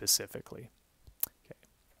that specifically. Okay.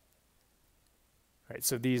 All right,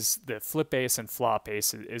 so the flipase and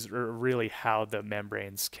flopase is really how the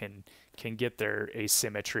membranes can get their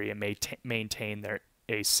asymmetry and maintain their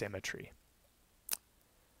asymmetry.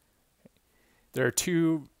 There are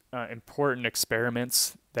two important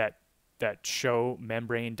experiments that show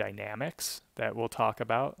membrane dynamics that we'll talk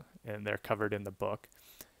about, and they're covered in the book.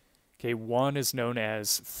 Okay, one is known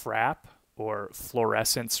as FRAP, or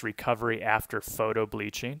fluorescence recovery after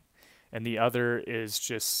photobleaching, and the other is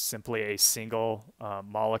just simply a single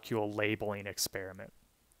molecule labeling experiment.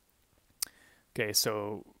 Okay,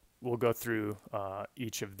 so we'll go through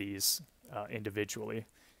each of these individually.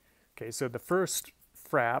 Okay, so the first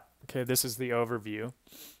frap, okay, this is the overview.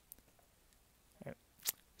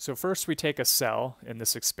 So first we take a cell in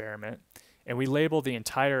this experiment and we label the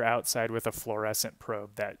entire outside with a fluorescent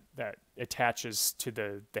probe that attaches to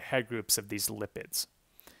the head groups of these lipids.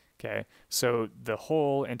 Okay, so the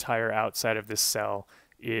whole entire outside of this cell,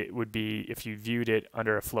 it would be, if you viewed it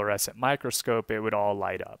under a fluorescent microscope, it would all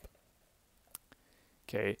light up.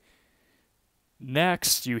 Okay,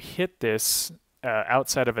 next you hit this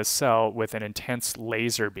outside of a cell with an intense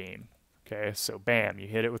laser beam. Okay, so bam, you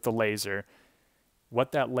hit it with the laser.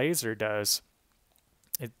 What that laser does,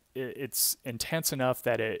 it's intense enough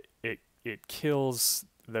that it kills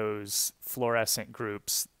those fluorescent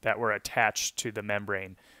groups that were attached to the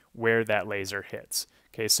membrane where that laser hits.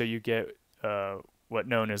 Okay, so you get what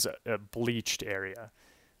known as a bleached area.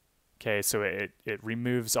 Okay, so it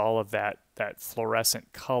removes all of that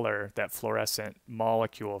fluorescent color, that fluorescent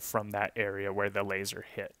molecule from that area where the laser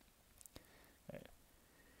hit. Okay.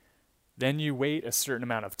 Then you wait a certain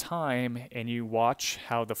amount of time and you watch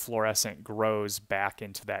how the fluorescent grows back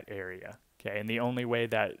into that area. Okay, and the only way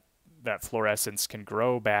that fluorescence can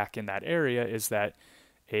grow back in that area is that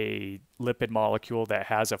a lipid molecule that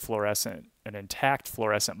has an intact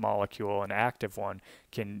fluorescent molecule, an active one,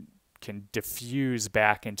 can diffuse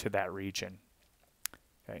back into that region.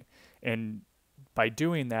 Okay, and by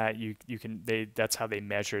doing that, that's how they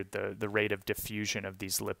measured the rate of diffusion of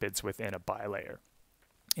these lipids within a bilayer,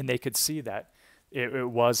 and they could see that it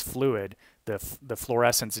was fluid. The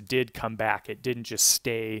fluorescence did come back. It didn't just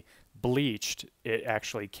stay bleached. It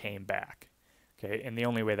actually came back. Okay, and the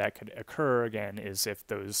only way that could occur again is if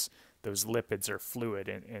those lipids are fluid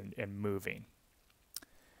and moving.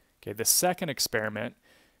 Okay, the second experiment,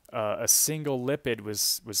 a single lipid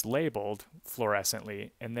was labeled fluorescently,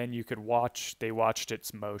 and then you could watch. They watched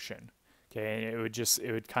its motion. Okay, and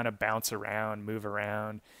it would kind of bounce around, move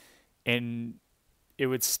around, and it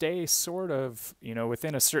would stay sort of,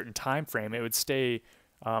 within a certain time frame. It would stay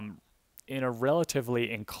in a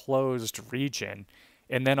relatively enclosed region.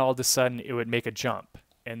 And then all of a sudden it would make a jump,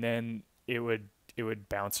 and then it would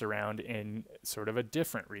bounce around in sort of a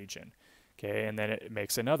different region. Okay, and then it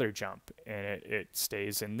makes another jump, and it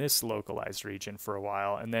stays in this localized region for a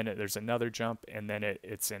while, and then there's another jump, and then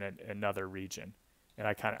it's in another region.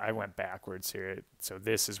 And I went backwards here, so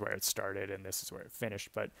this is where it started and this is where it finished,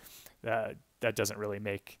 but that doesn't really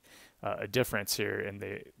make a difference here in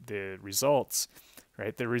the results,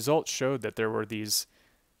 right? The results showed that there were these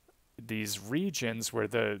regions where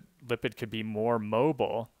the lipid could be more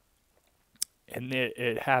mobile, and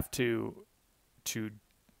it have to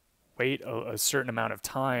wait a certain amount of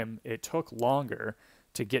time. It took longer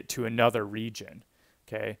to get to another region.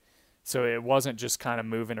 Okay, so it wasn't just kind of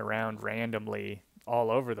moving around randomly all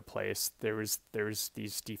over the place. There was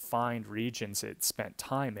these defined regions it spent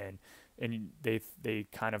time in, and they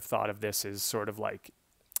kind of thought of this as sort of like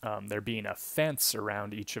there being a fence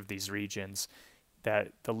around each of these regions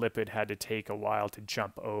that the lipid had to take a while to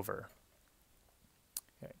jump over.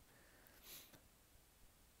 Okay.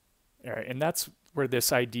 All right, and that's where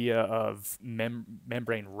this idea of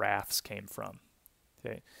membrane rafts came from.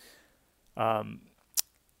 Okay.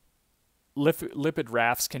 Lipid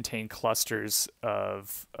rafts contain clusters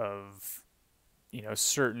of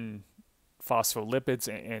certain phospholipids,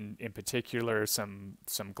 and in particular some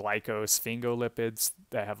glycosphingolipids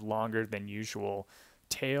that have longer than usual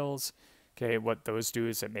tails. Okay, what those do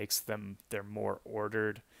is it makes they're more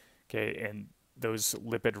ordered. Okay, and those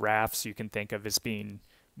lipid rafts you can think of as being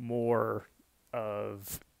more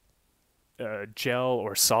of a gel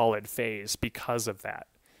or solid phase because of that.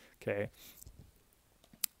 Okay,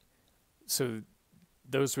 so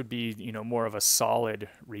those would be more of a solid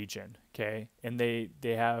region. Okay, and they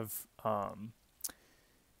have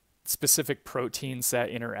specific proteins that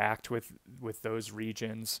interact with those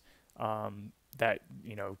regions. That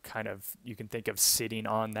kind of, you can think of sitting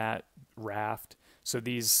on that raft. So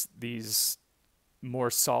these more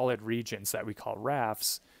solid regions that we call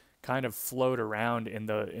rafts kind of float around in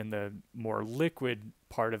the more liquid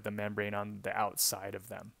part of the membrane on the outside of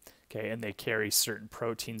them. Okay, and they carry certain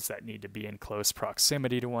proteins that need to be in close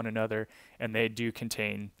proximity to one another, and they do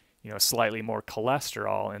contain slightly more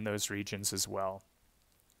cholesterol in those regions as well.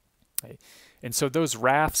 Okay. And so those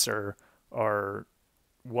rafts are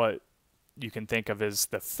what you can think of as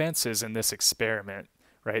the fences in this experiment,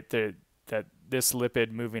 right? That this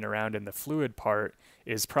lipid moving around in the fluid part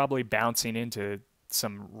is probably bouncing into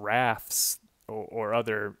some rafts or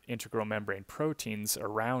other integral membrane proteins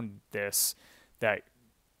around this that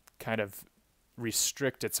kind of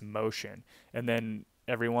restrict its motion. And then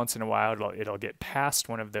every once in a while it'll get past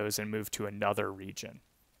one of those and move to another region.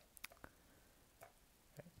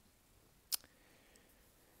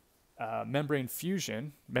 Membrane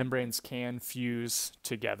fusion, membranes can fuse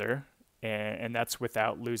together, and that's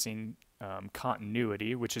without losing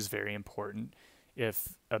continuity, which is very important. If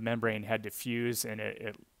a membrane had to fuse and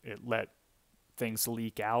it let things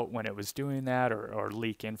leak out when it was doing that, or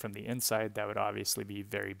leak in from the inside, that would obviously be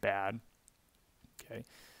very bad. Okay,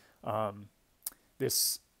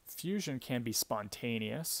 this fusion can be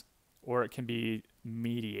spontaneous, or it can be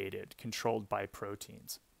mediated, controlled by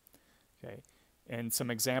proteins. Okay, and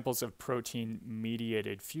some examples of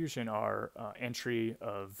protein-mediated fusion are entry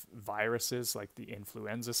of viruses like the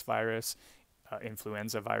influenza virus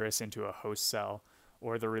into a host cell,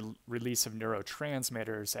 or the release of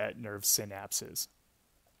neurotransmitters at nerve synapses.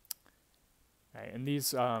 Right, and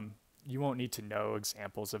these, you won't need to know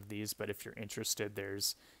examples of these, but if you're interested,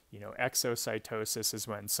 there's, exocytosis is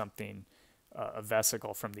when something, a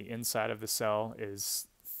vesicle from the inside of the cell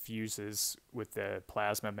fuses with the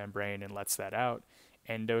plasma membrane and lets that out.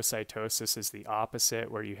 Endocytosis is the opposite,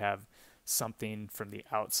 where you have something from the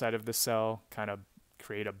outside of the cell kind of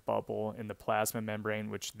create a bubble in the plasma membrane,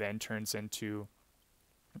 which then turns into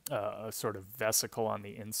a sort of vesicle on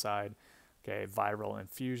the inside. Okay, viral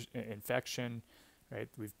infection, right?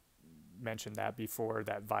 We've mentioned that before.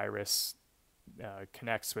 That virus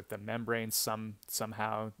connects with the membrane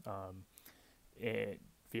somehow via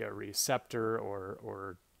a receptor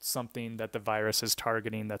or something that the virus is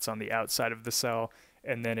targeting that's on the outside of the cell,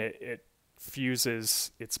 and then it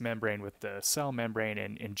fuses its membrane with the cell membrane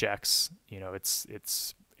and injects,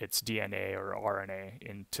 its DNA or RNA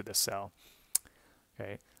into the cell.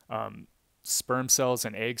 Okay, sperm cells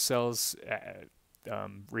and egg cells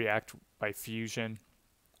react by fusion,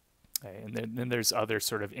 okay, and then there's other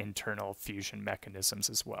sort of internal fusion mechanisms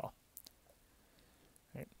as well.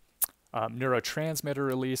 Okay. Neurotransmitter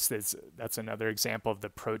release, that's another example of the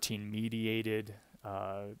protein-mediated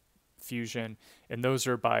fusion, and those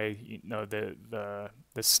are by the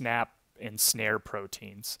snap and snare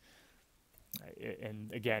proteins.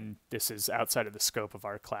 And again, this is outside of the scope of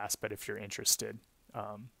our class, but if you're interested,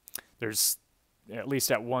 there's, at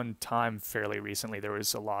least at one time fairly recently, there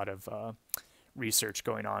was a lot of research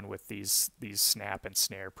going on with these snap and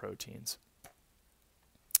snare proteins.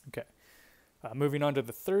 Okay, moving on to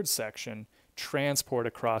the third section, transport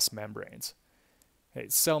across membranes. Okay,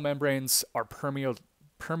 cell membranes are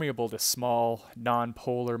permeable to small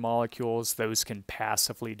nonpolar molecules. Those can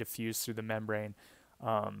passively diffuse through the membrane.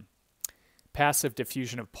 Passive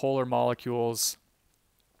diffusion of polar molecules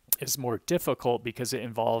is more difficult because it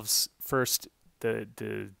involves first the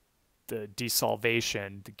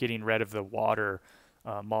desolvation, the getting rid of the water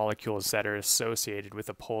molecules that are associated with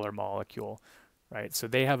a polar molecule, right? So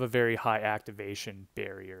they have a very high activation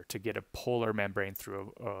barrier to get a polar membrane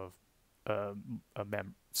through a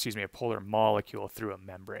polar molecule through a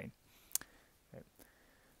membrane.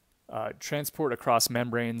 Okay. Transport across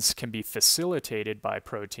membranes can be facilitated by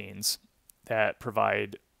proteins that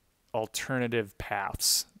provide alternative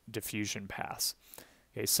paths, diffusion paths.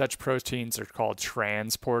 Okay, such proteins are called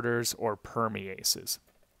transporters or permeases.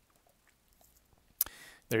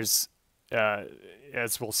 There's,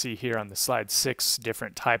 as we'll see here on the slide, 6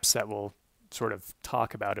 different types that we'll sort of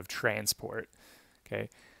talk about of transport. Okay,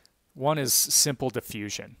 one is simple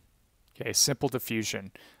diffusion. Okay, simple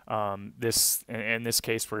diffusion. In this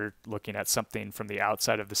case, we're looking at something from the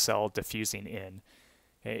outside of the cell diffusing in.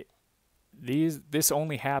 Okay, this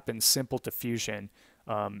only happens, simple diffusion,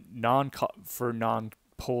 for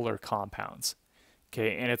non-polar compounds.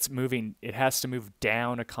 Okay, and it has to move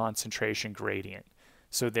down a concentration gradient,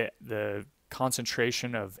 so that the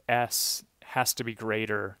concentration of S has to be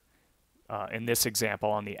greater, in this example,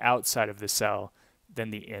 on the outside of the cell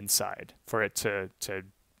than the inside for it to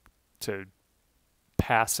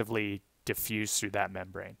passively diffuse through that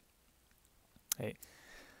membrane. Okay.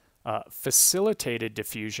 Facilitated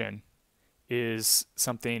diffusion is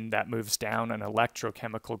something that moves down an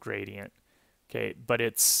electrochemical gradient. Okay, but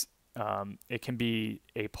it can be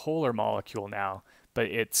a polar molecule now, but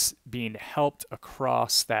it's being helped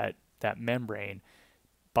across that membrane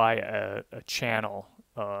by a channel,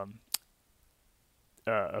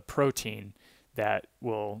 a protein that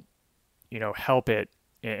will, help it.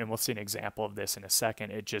 And we'll see an example of this in a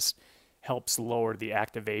second. It just helps lower the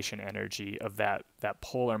activation energy of that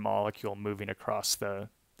polar molecule moving across the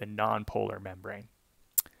non-polar membrane.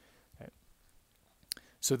 Okay.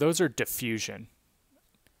 So those are diffusion.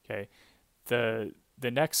 Okay. The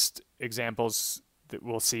next examples that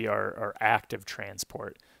we'll see are active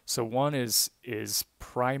transport. So one is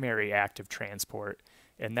primary active transport,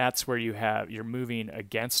 And that's where you're moving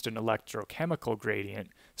against an electrochemical gradient.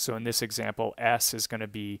 So in this example, S is going to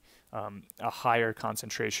be a higher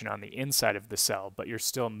concentration on the inside of the cell, but you're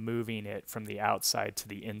still moving it from the outside to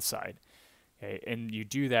the inside. Okay? And you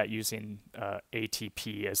do that using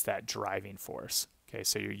ATP as that driving force. Okay,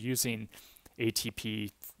 so you're using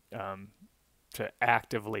ATP to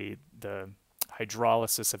actively, the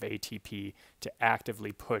hydrolysis of ATP to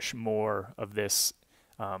actively push more of this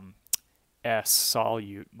S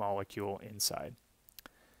solute molecule inside,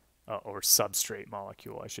 or substrate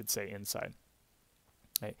molecule, I should say, inside.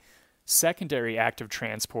 Okay. Secondary active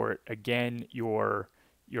transport, again, you're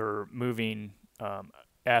moving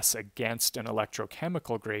S against an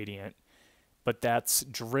electrochemical gradient, but that's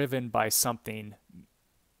driven by some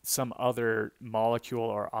other molecule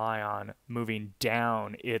or ion moving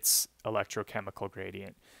down its electrochemical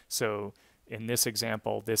gradient. So in this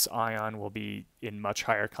example, this ion will be in much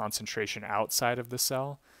higher concentration outside of the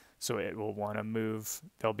cell, so it will want to move.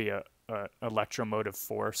 There'll be a electromotive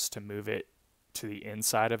force to move it to the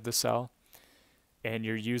inside of the cell, and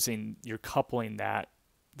you're coupling that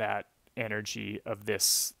energy of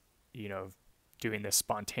this, doing this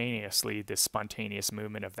spontaneously, this spontaneous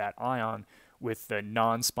movement of that ion, with the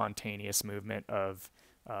non-spontaneous movement of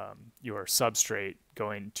your substrate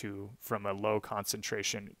going from a low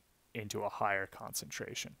concentration into a higher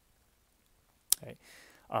concentration. Okay.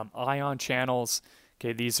 Ion channels.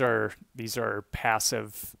 Okay, these are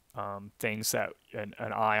passive things that an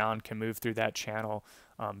ion can move through that channel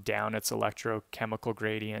down its electrochemical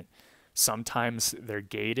gradient. Sometimes they're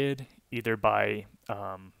gated, either by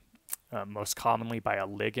most commonly by a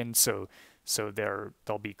ligand. So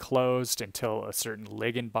they'll be closed until a certain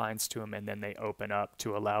ligand binds to them, and then they open up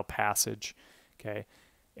to allow passage. Okay,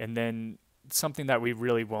 and then something that we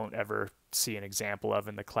really won't ever see an example of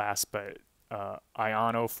in the class, but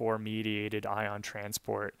ionophore mediated ion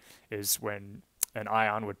transport is when an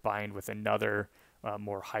ion would bind with another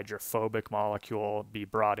more hydrophobic molecule, be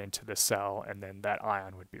brought into the cell, and then that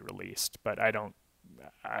ion would be released. But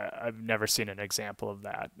I've never seen an example of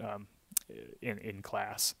that in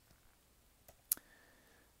class.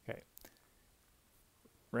 Okay.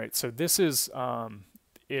 Right, so this is,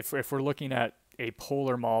 if we're looking at a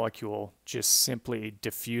polar molecule just simply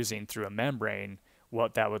diffusing through a membrane,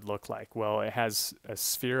 what that would look like. Well, it has a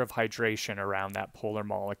sphere of hydration around that polar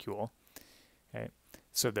molecule. Okay.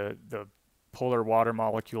 So the polar water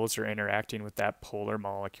molecules are interacting with that polar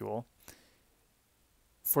molecule.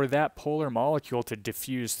 For that polar molecule to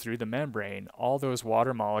diffuse through the membrane, all those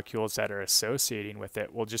water molecules that are associating with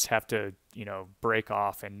it will just have to, break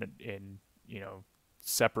off and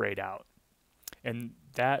separate out. And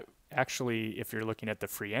that actually, if you're looking at the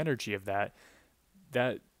free energy of that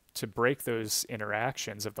to break those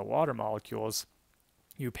interactions of the water molecules,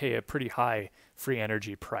 you pay a pretty high free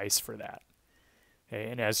energy price for that. Okay?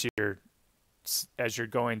 And as you're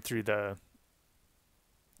going through the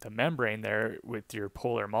membrane there with your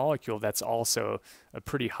polar molecule, that's also a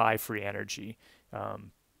pretty high free energy,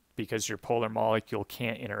 because your polar molecule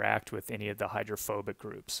can't interact with any of the hydrophobic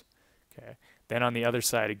groups. Okay. Then on the other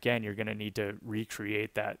side, again, you're going to need to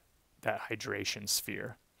recreate that hydration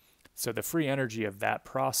sphere. So the free energy of that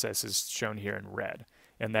process is shown here in red,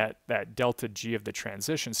 and that delta G of the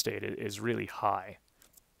transition state is really high.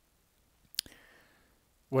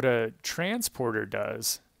 What a transporter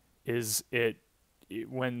does is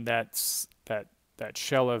when that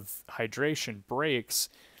shell of hydration breaks,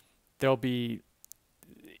 there'll be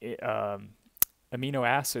amino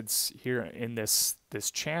acids here in this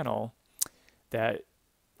channel that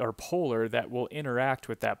are polar that will interact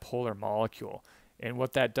with that polar molecule. And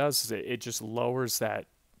what that does is it just lowers that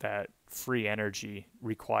free energy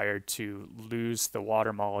required to lose the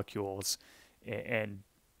water molecules, and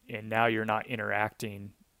now you're not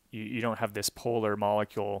interacting. You don't have this polar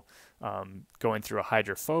molecule going through a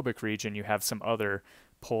hydrophobic region. You have some other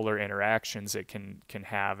polar interactions it can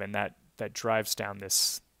have, and that drives down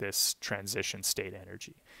this transition state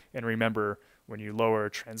energy. And remember, when you lower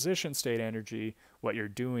transition state energy, what you're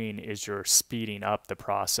doing is you're speeding up the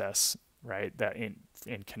process, right? That in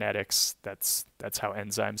kinetics, that's how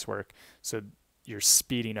enzymes work. So you're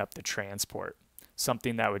speeding up the transport.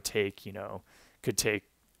 Something that would take, could take,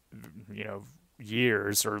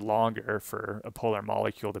 years or longer for a polar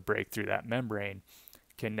molecule to break through that membrane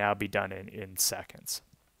can now be done in seconds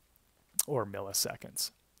or milliseconds.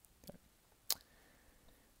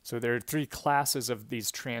 So there are three classes of these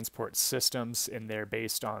transport systems, and they're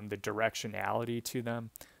based on the directionality to them.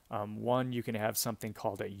 One, you can have something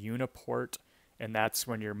called a uniport, and that's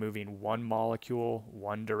when you're moving one molecule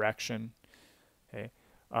one direction. Okay.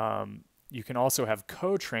 You can also have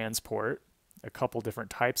co-transport. a couple different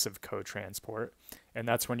types of cotransport, and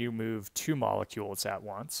that's when you move two molecules at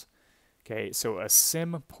once. Okay, so a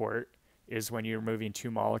sim port is when you're moving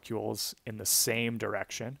two molecules in the same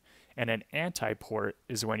direction, and an antiport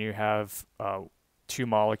is when you have two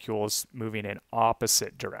molecules moving in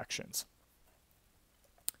opposite directions.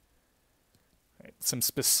 Right. Some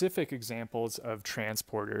specific examples of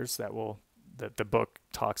transporters that the book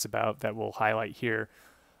talks about that we'll highlight here.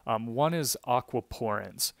 One is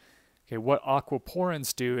aquaporins. Okay, what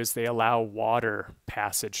aquaporins do is they allow water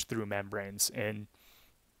passage through membranes, and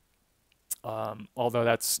although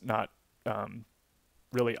that's not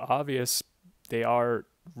really obvious, they are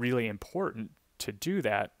really important to do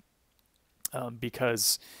that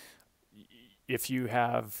because if you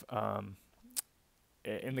have,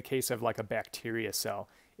 in the case of like a bacteria cell,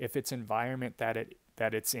 if its environment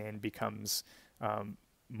that it's in becomes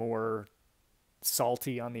more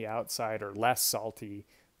salty on the outside or less salty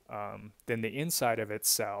than the inside of its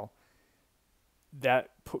cell, that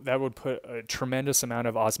would put a tremendous amount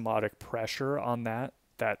of osmotic pressure on that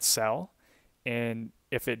cell. And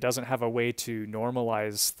if it doesn't have a way to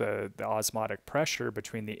normalize the osmotic pressure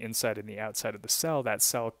between the inside and the outside of the cell, that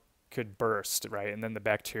cell could burst, right? And then the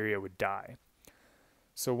bacteria would die.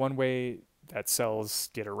 So one way that cells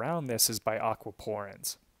get around this is by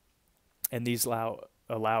aquaporins. And these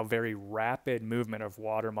allow very rapid movement of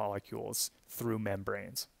water molecules through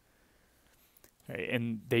membranes. Okay,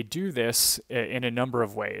 and they do this in a number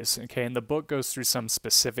of ways. Okay, and the book goes through some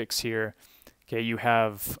specifics here. Okay, you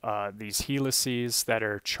have these helices that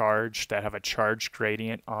are charged, that have a charge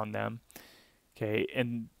gradient on them. Okay,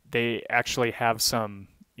 and they actually have some,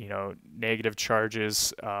 negative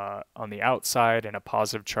charges on the outside and a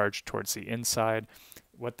positive charge towards the inside.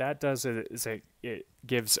 What that does is it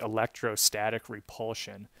gives electrostatic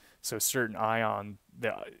repulsion. So certain an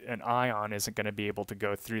ion isn't going to be able to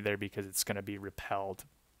go through there because it's going to be repelled.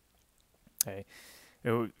 Okay.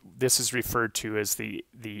 This is referred to as the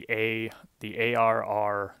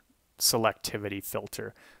ARR selectivity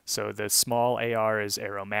filter. So the small AR is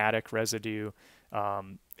aromatic residue,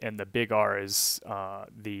 and the big R is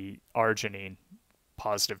the arginine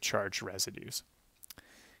positive charge residues.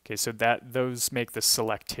 Okay, so those make the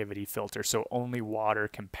selectivity filter, so only water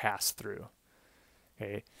can pass through.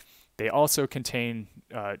 Okay, they also contain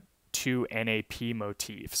two NAP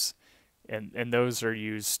motifs. And those are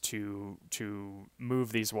used to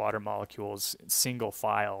move these water molecules single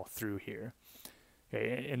file through here.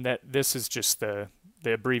 Okay, and this is just the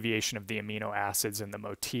abbreviation of the amino acids and the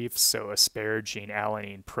motifs, so asparagine,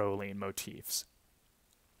 alanine, proline motifs.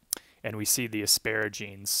 And we see the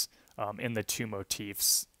asparagines in the two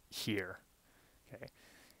motifs here. Okay,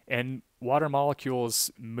 and water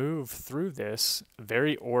molecules move through this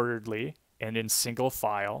very orderly and in single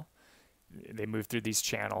file. They move through these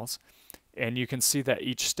channels. And you can see that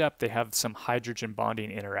each step they have some hydrogen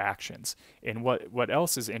bonding interactions. And what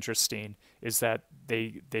else is interesting is that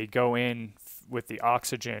they go in with the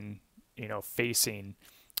oxygen, facing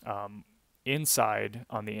inside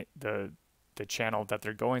on the channel that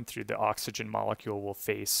they're going through. The oxygen molecule will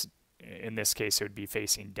face, in this case, it would be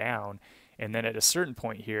facing down. And then at a certain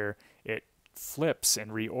point here, it flips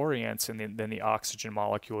and reorients, and then the oxygen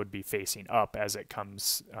molecule would be facing up as it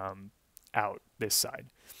comes out this side.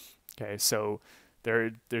 Okay, so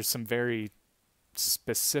there's some very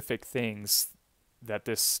specific things that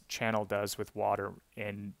this channel does with water,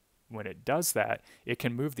 and when it does that, it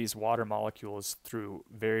can move these water molecules through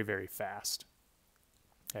very, very fast.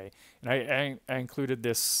 Okay, and I included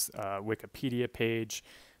this Wikipedia page.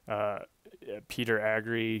 Peter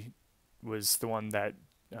Agri was the one that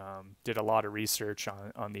did a lot of research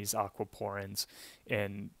on these aquaporins,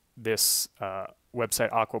 and this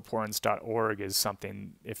website aquaporins.org is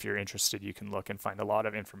something, if you're interested, you can look and find a lot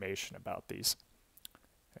of information about these.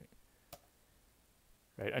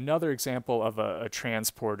 Right. Another example of a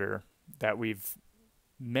transporter that we've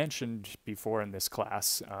mentioned before in this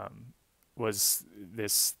class was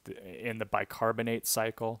this in the bicarbonate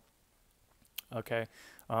cycle. Okay,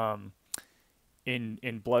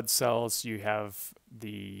 in blood cells you have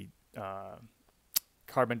the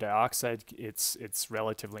carbon dioxide. It's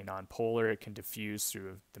relatively nonpolar. It can diffuse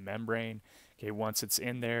through the membrane. Okay, once it's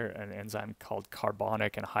in there, an enzyme called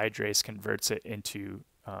carbonic anhydrase converts it into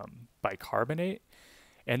bicarbonate.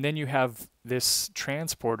 And then you have this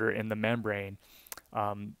transporter in the membrane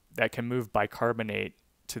that can move bicarbonate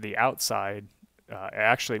to the outside. It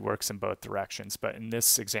actually works in both directions, but in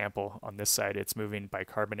this example on this side, it's moving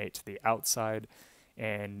bicarbonate to the outside,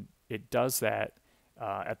 and it does that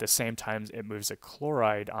at the same time it moves a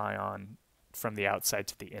chloride ion from the outside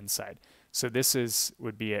to the inside. So this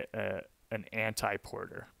would be an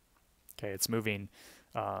antiporter. Okay, it's moving,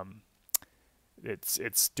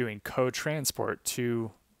 it's doing co-transport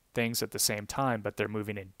to things at the same time, but they're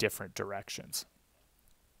moving in different directions.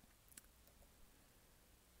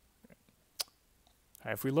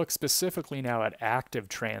 Right, if we look specifically now at active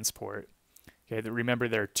transport, okay, remember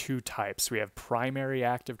there are two types. We have primary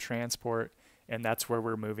active transport, and that's where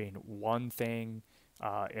we're moving one thing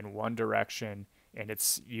in one direction, and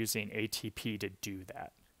it's using ATP to do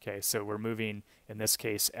that. Okay, so we're moving, in this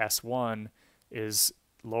case, S1 is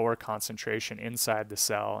lower concentration inside the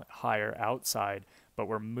cell, higher outside, but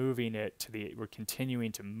we're moving it to we're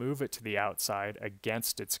continuing to move it to the outside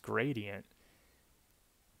against its gradient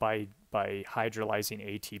by hydrolyzing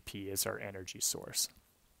ATP as our energy source.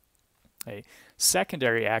 A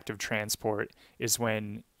secondary active transport is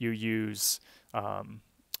when you use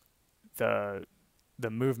the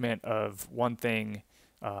movement of one thing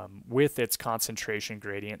with its concentration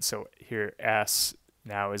gradient. So here S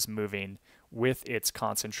now is moving with its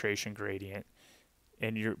concentration gradient,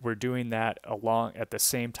 and we're doing that along at the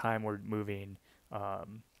same time we're moving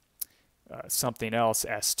something else,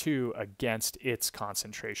 S2, against its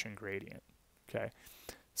concentration gradient. Okay,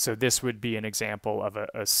 so this would be an example of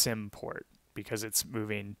a sim port because it's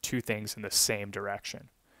moving two things in the same direction.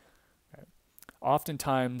 Okay.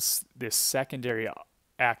 Oftentimes, this secondary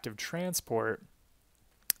active transport,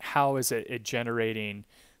 how is it generating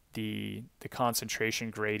the concentration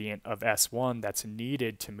gradient of S1 that's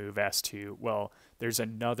needed to move S2? Well, there's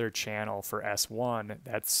another channel for S1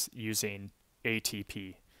 that's using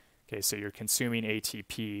ATP. Okay, so you're consuming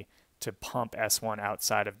ATP to pump S1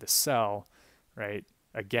 outside of the cell, right,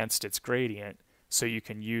 against its gradient, so you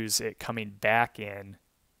can use it coming back in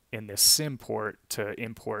this sim port to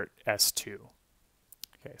import S2.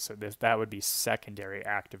 Okay, so that would be secondary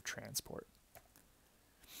active transport.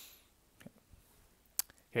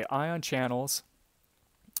 Okay, ion channels.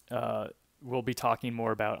 We'll be talking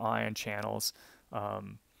more about ion channels.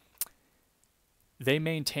 They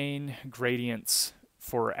maintain gradients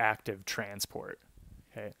for active transport.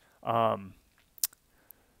 Okay. An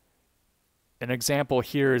example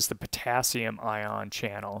here is the potassium ion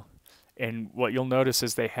channel, and what you'll notice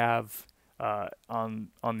is they have on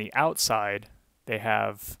the outside they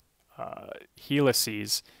have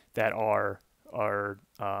helices that are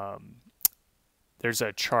there's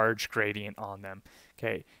a charge gradient on them.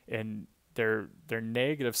 Okay, and their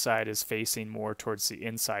negative side is facing more towards the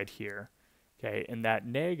inside here. Okay, and that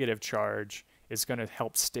negative charge is going to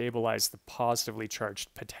help stabilize the positively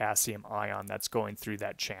charged potassium ion that's going through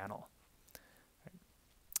that channel.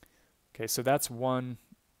 Okay, so that's one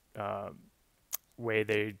way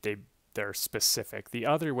they're specific. The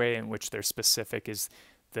other way in which they're specific is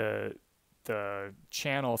the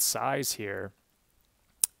channel size here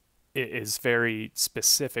is very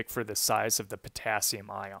specific for the size of the potassium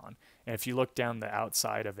ion. And if you look down the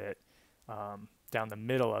outside of it, down the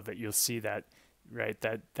middle of it, you'll see that, right,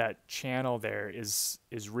 that channel there is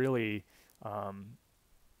really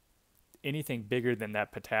anything bigger than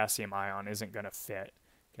that potassium ion isn't going to fit.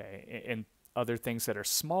 Okay, and other things that are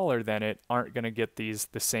smaller than it aren't going to get the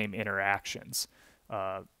same interactions.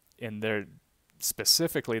 And they're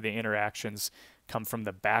specifically the interactions come from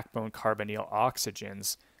the backbone carbonyl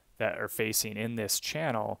oxygens that are facing in this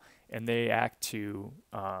channel, and they act to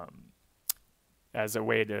as a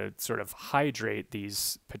way to sort of hydrate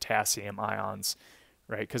these potassium ions,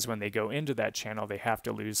 right? Because when they go into that channel, they have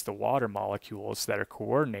to lose the water molecules that are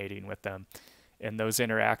coordinating with them, and those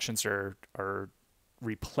interactions are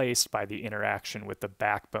replaced by the interaction with the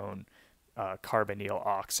backbone carbonyl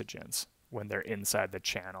oxygens when they're inside the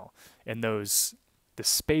channel. And the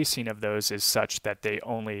spacing of those is such that they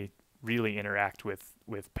only really interact with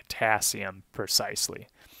potassium precisely.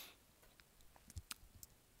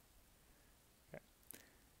 Okay.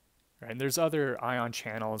 Right, and there's other ion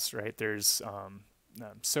channels, right? There's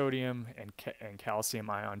sodium and calcium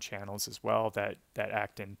ion channels as well that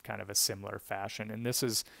act in kind of a similar fashion. And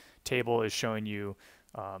this table is showing you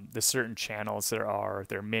the certain channels there are.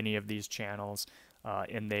 There are many of these channels,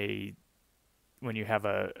 and when you have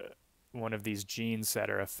one of these genes that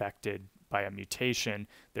are affected by a mutation,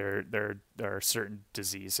 there are certain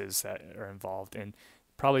diseases that are involved. And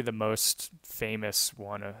probably the most famous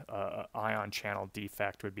one, ion channel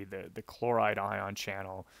defect, would be the chloride ion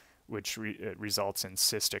channel, which results in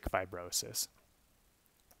cystic fibrosis.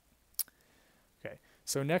 Okay,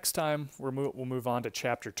 so next time we'll move on to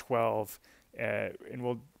chapter 12,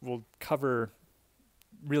 and we'll cover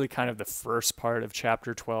really kind of the first part of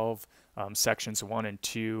chapter 12, sections 1 and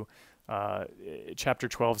 2. Chapter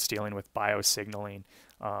 12 is dealing with biosignaling.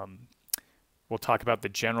 We'll talk about the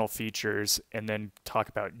general features and then talk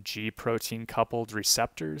about G protein coupled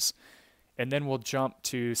receptors. And then we'll jump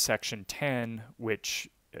to section 10, which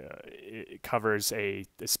it covers a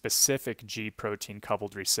specific G protein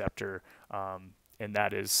coupled receptor, and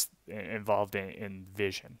that is involved in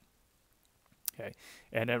vision. Okay,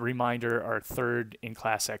 and a reminder, our third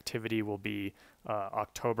in-class activity will be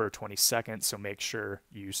October 22nd, so make sure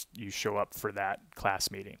you show up for that class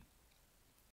meeting.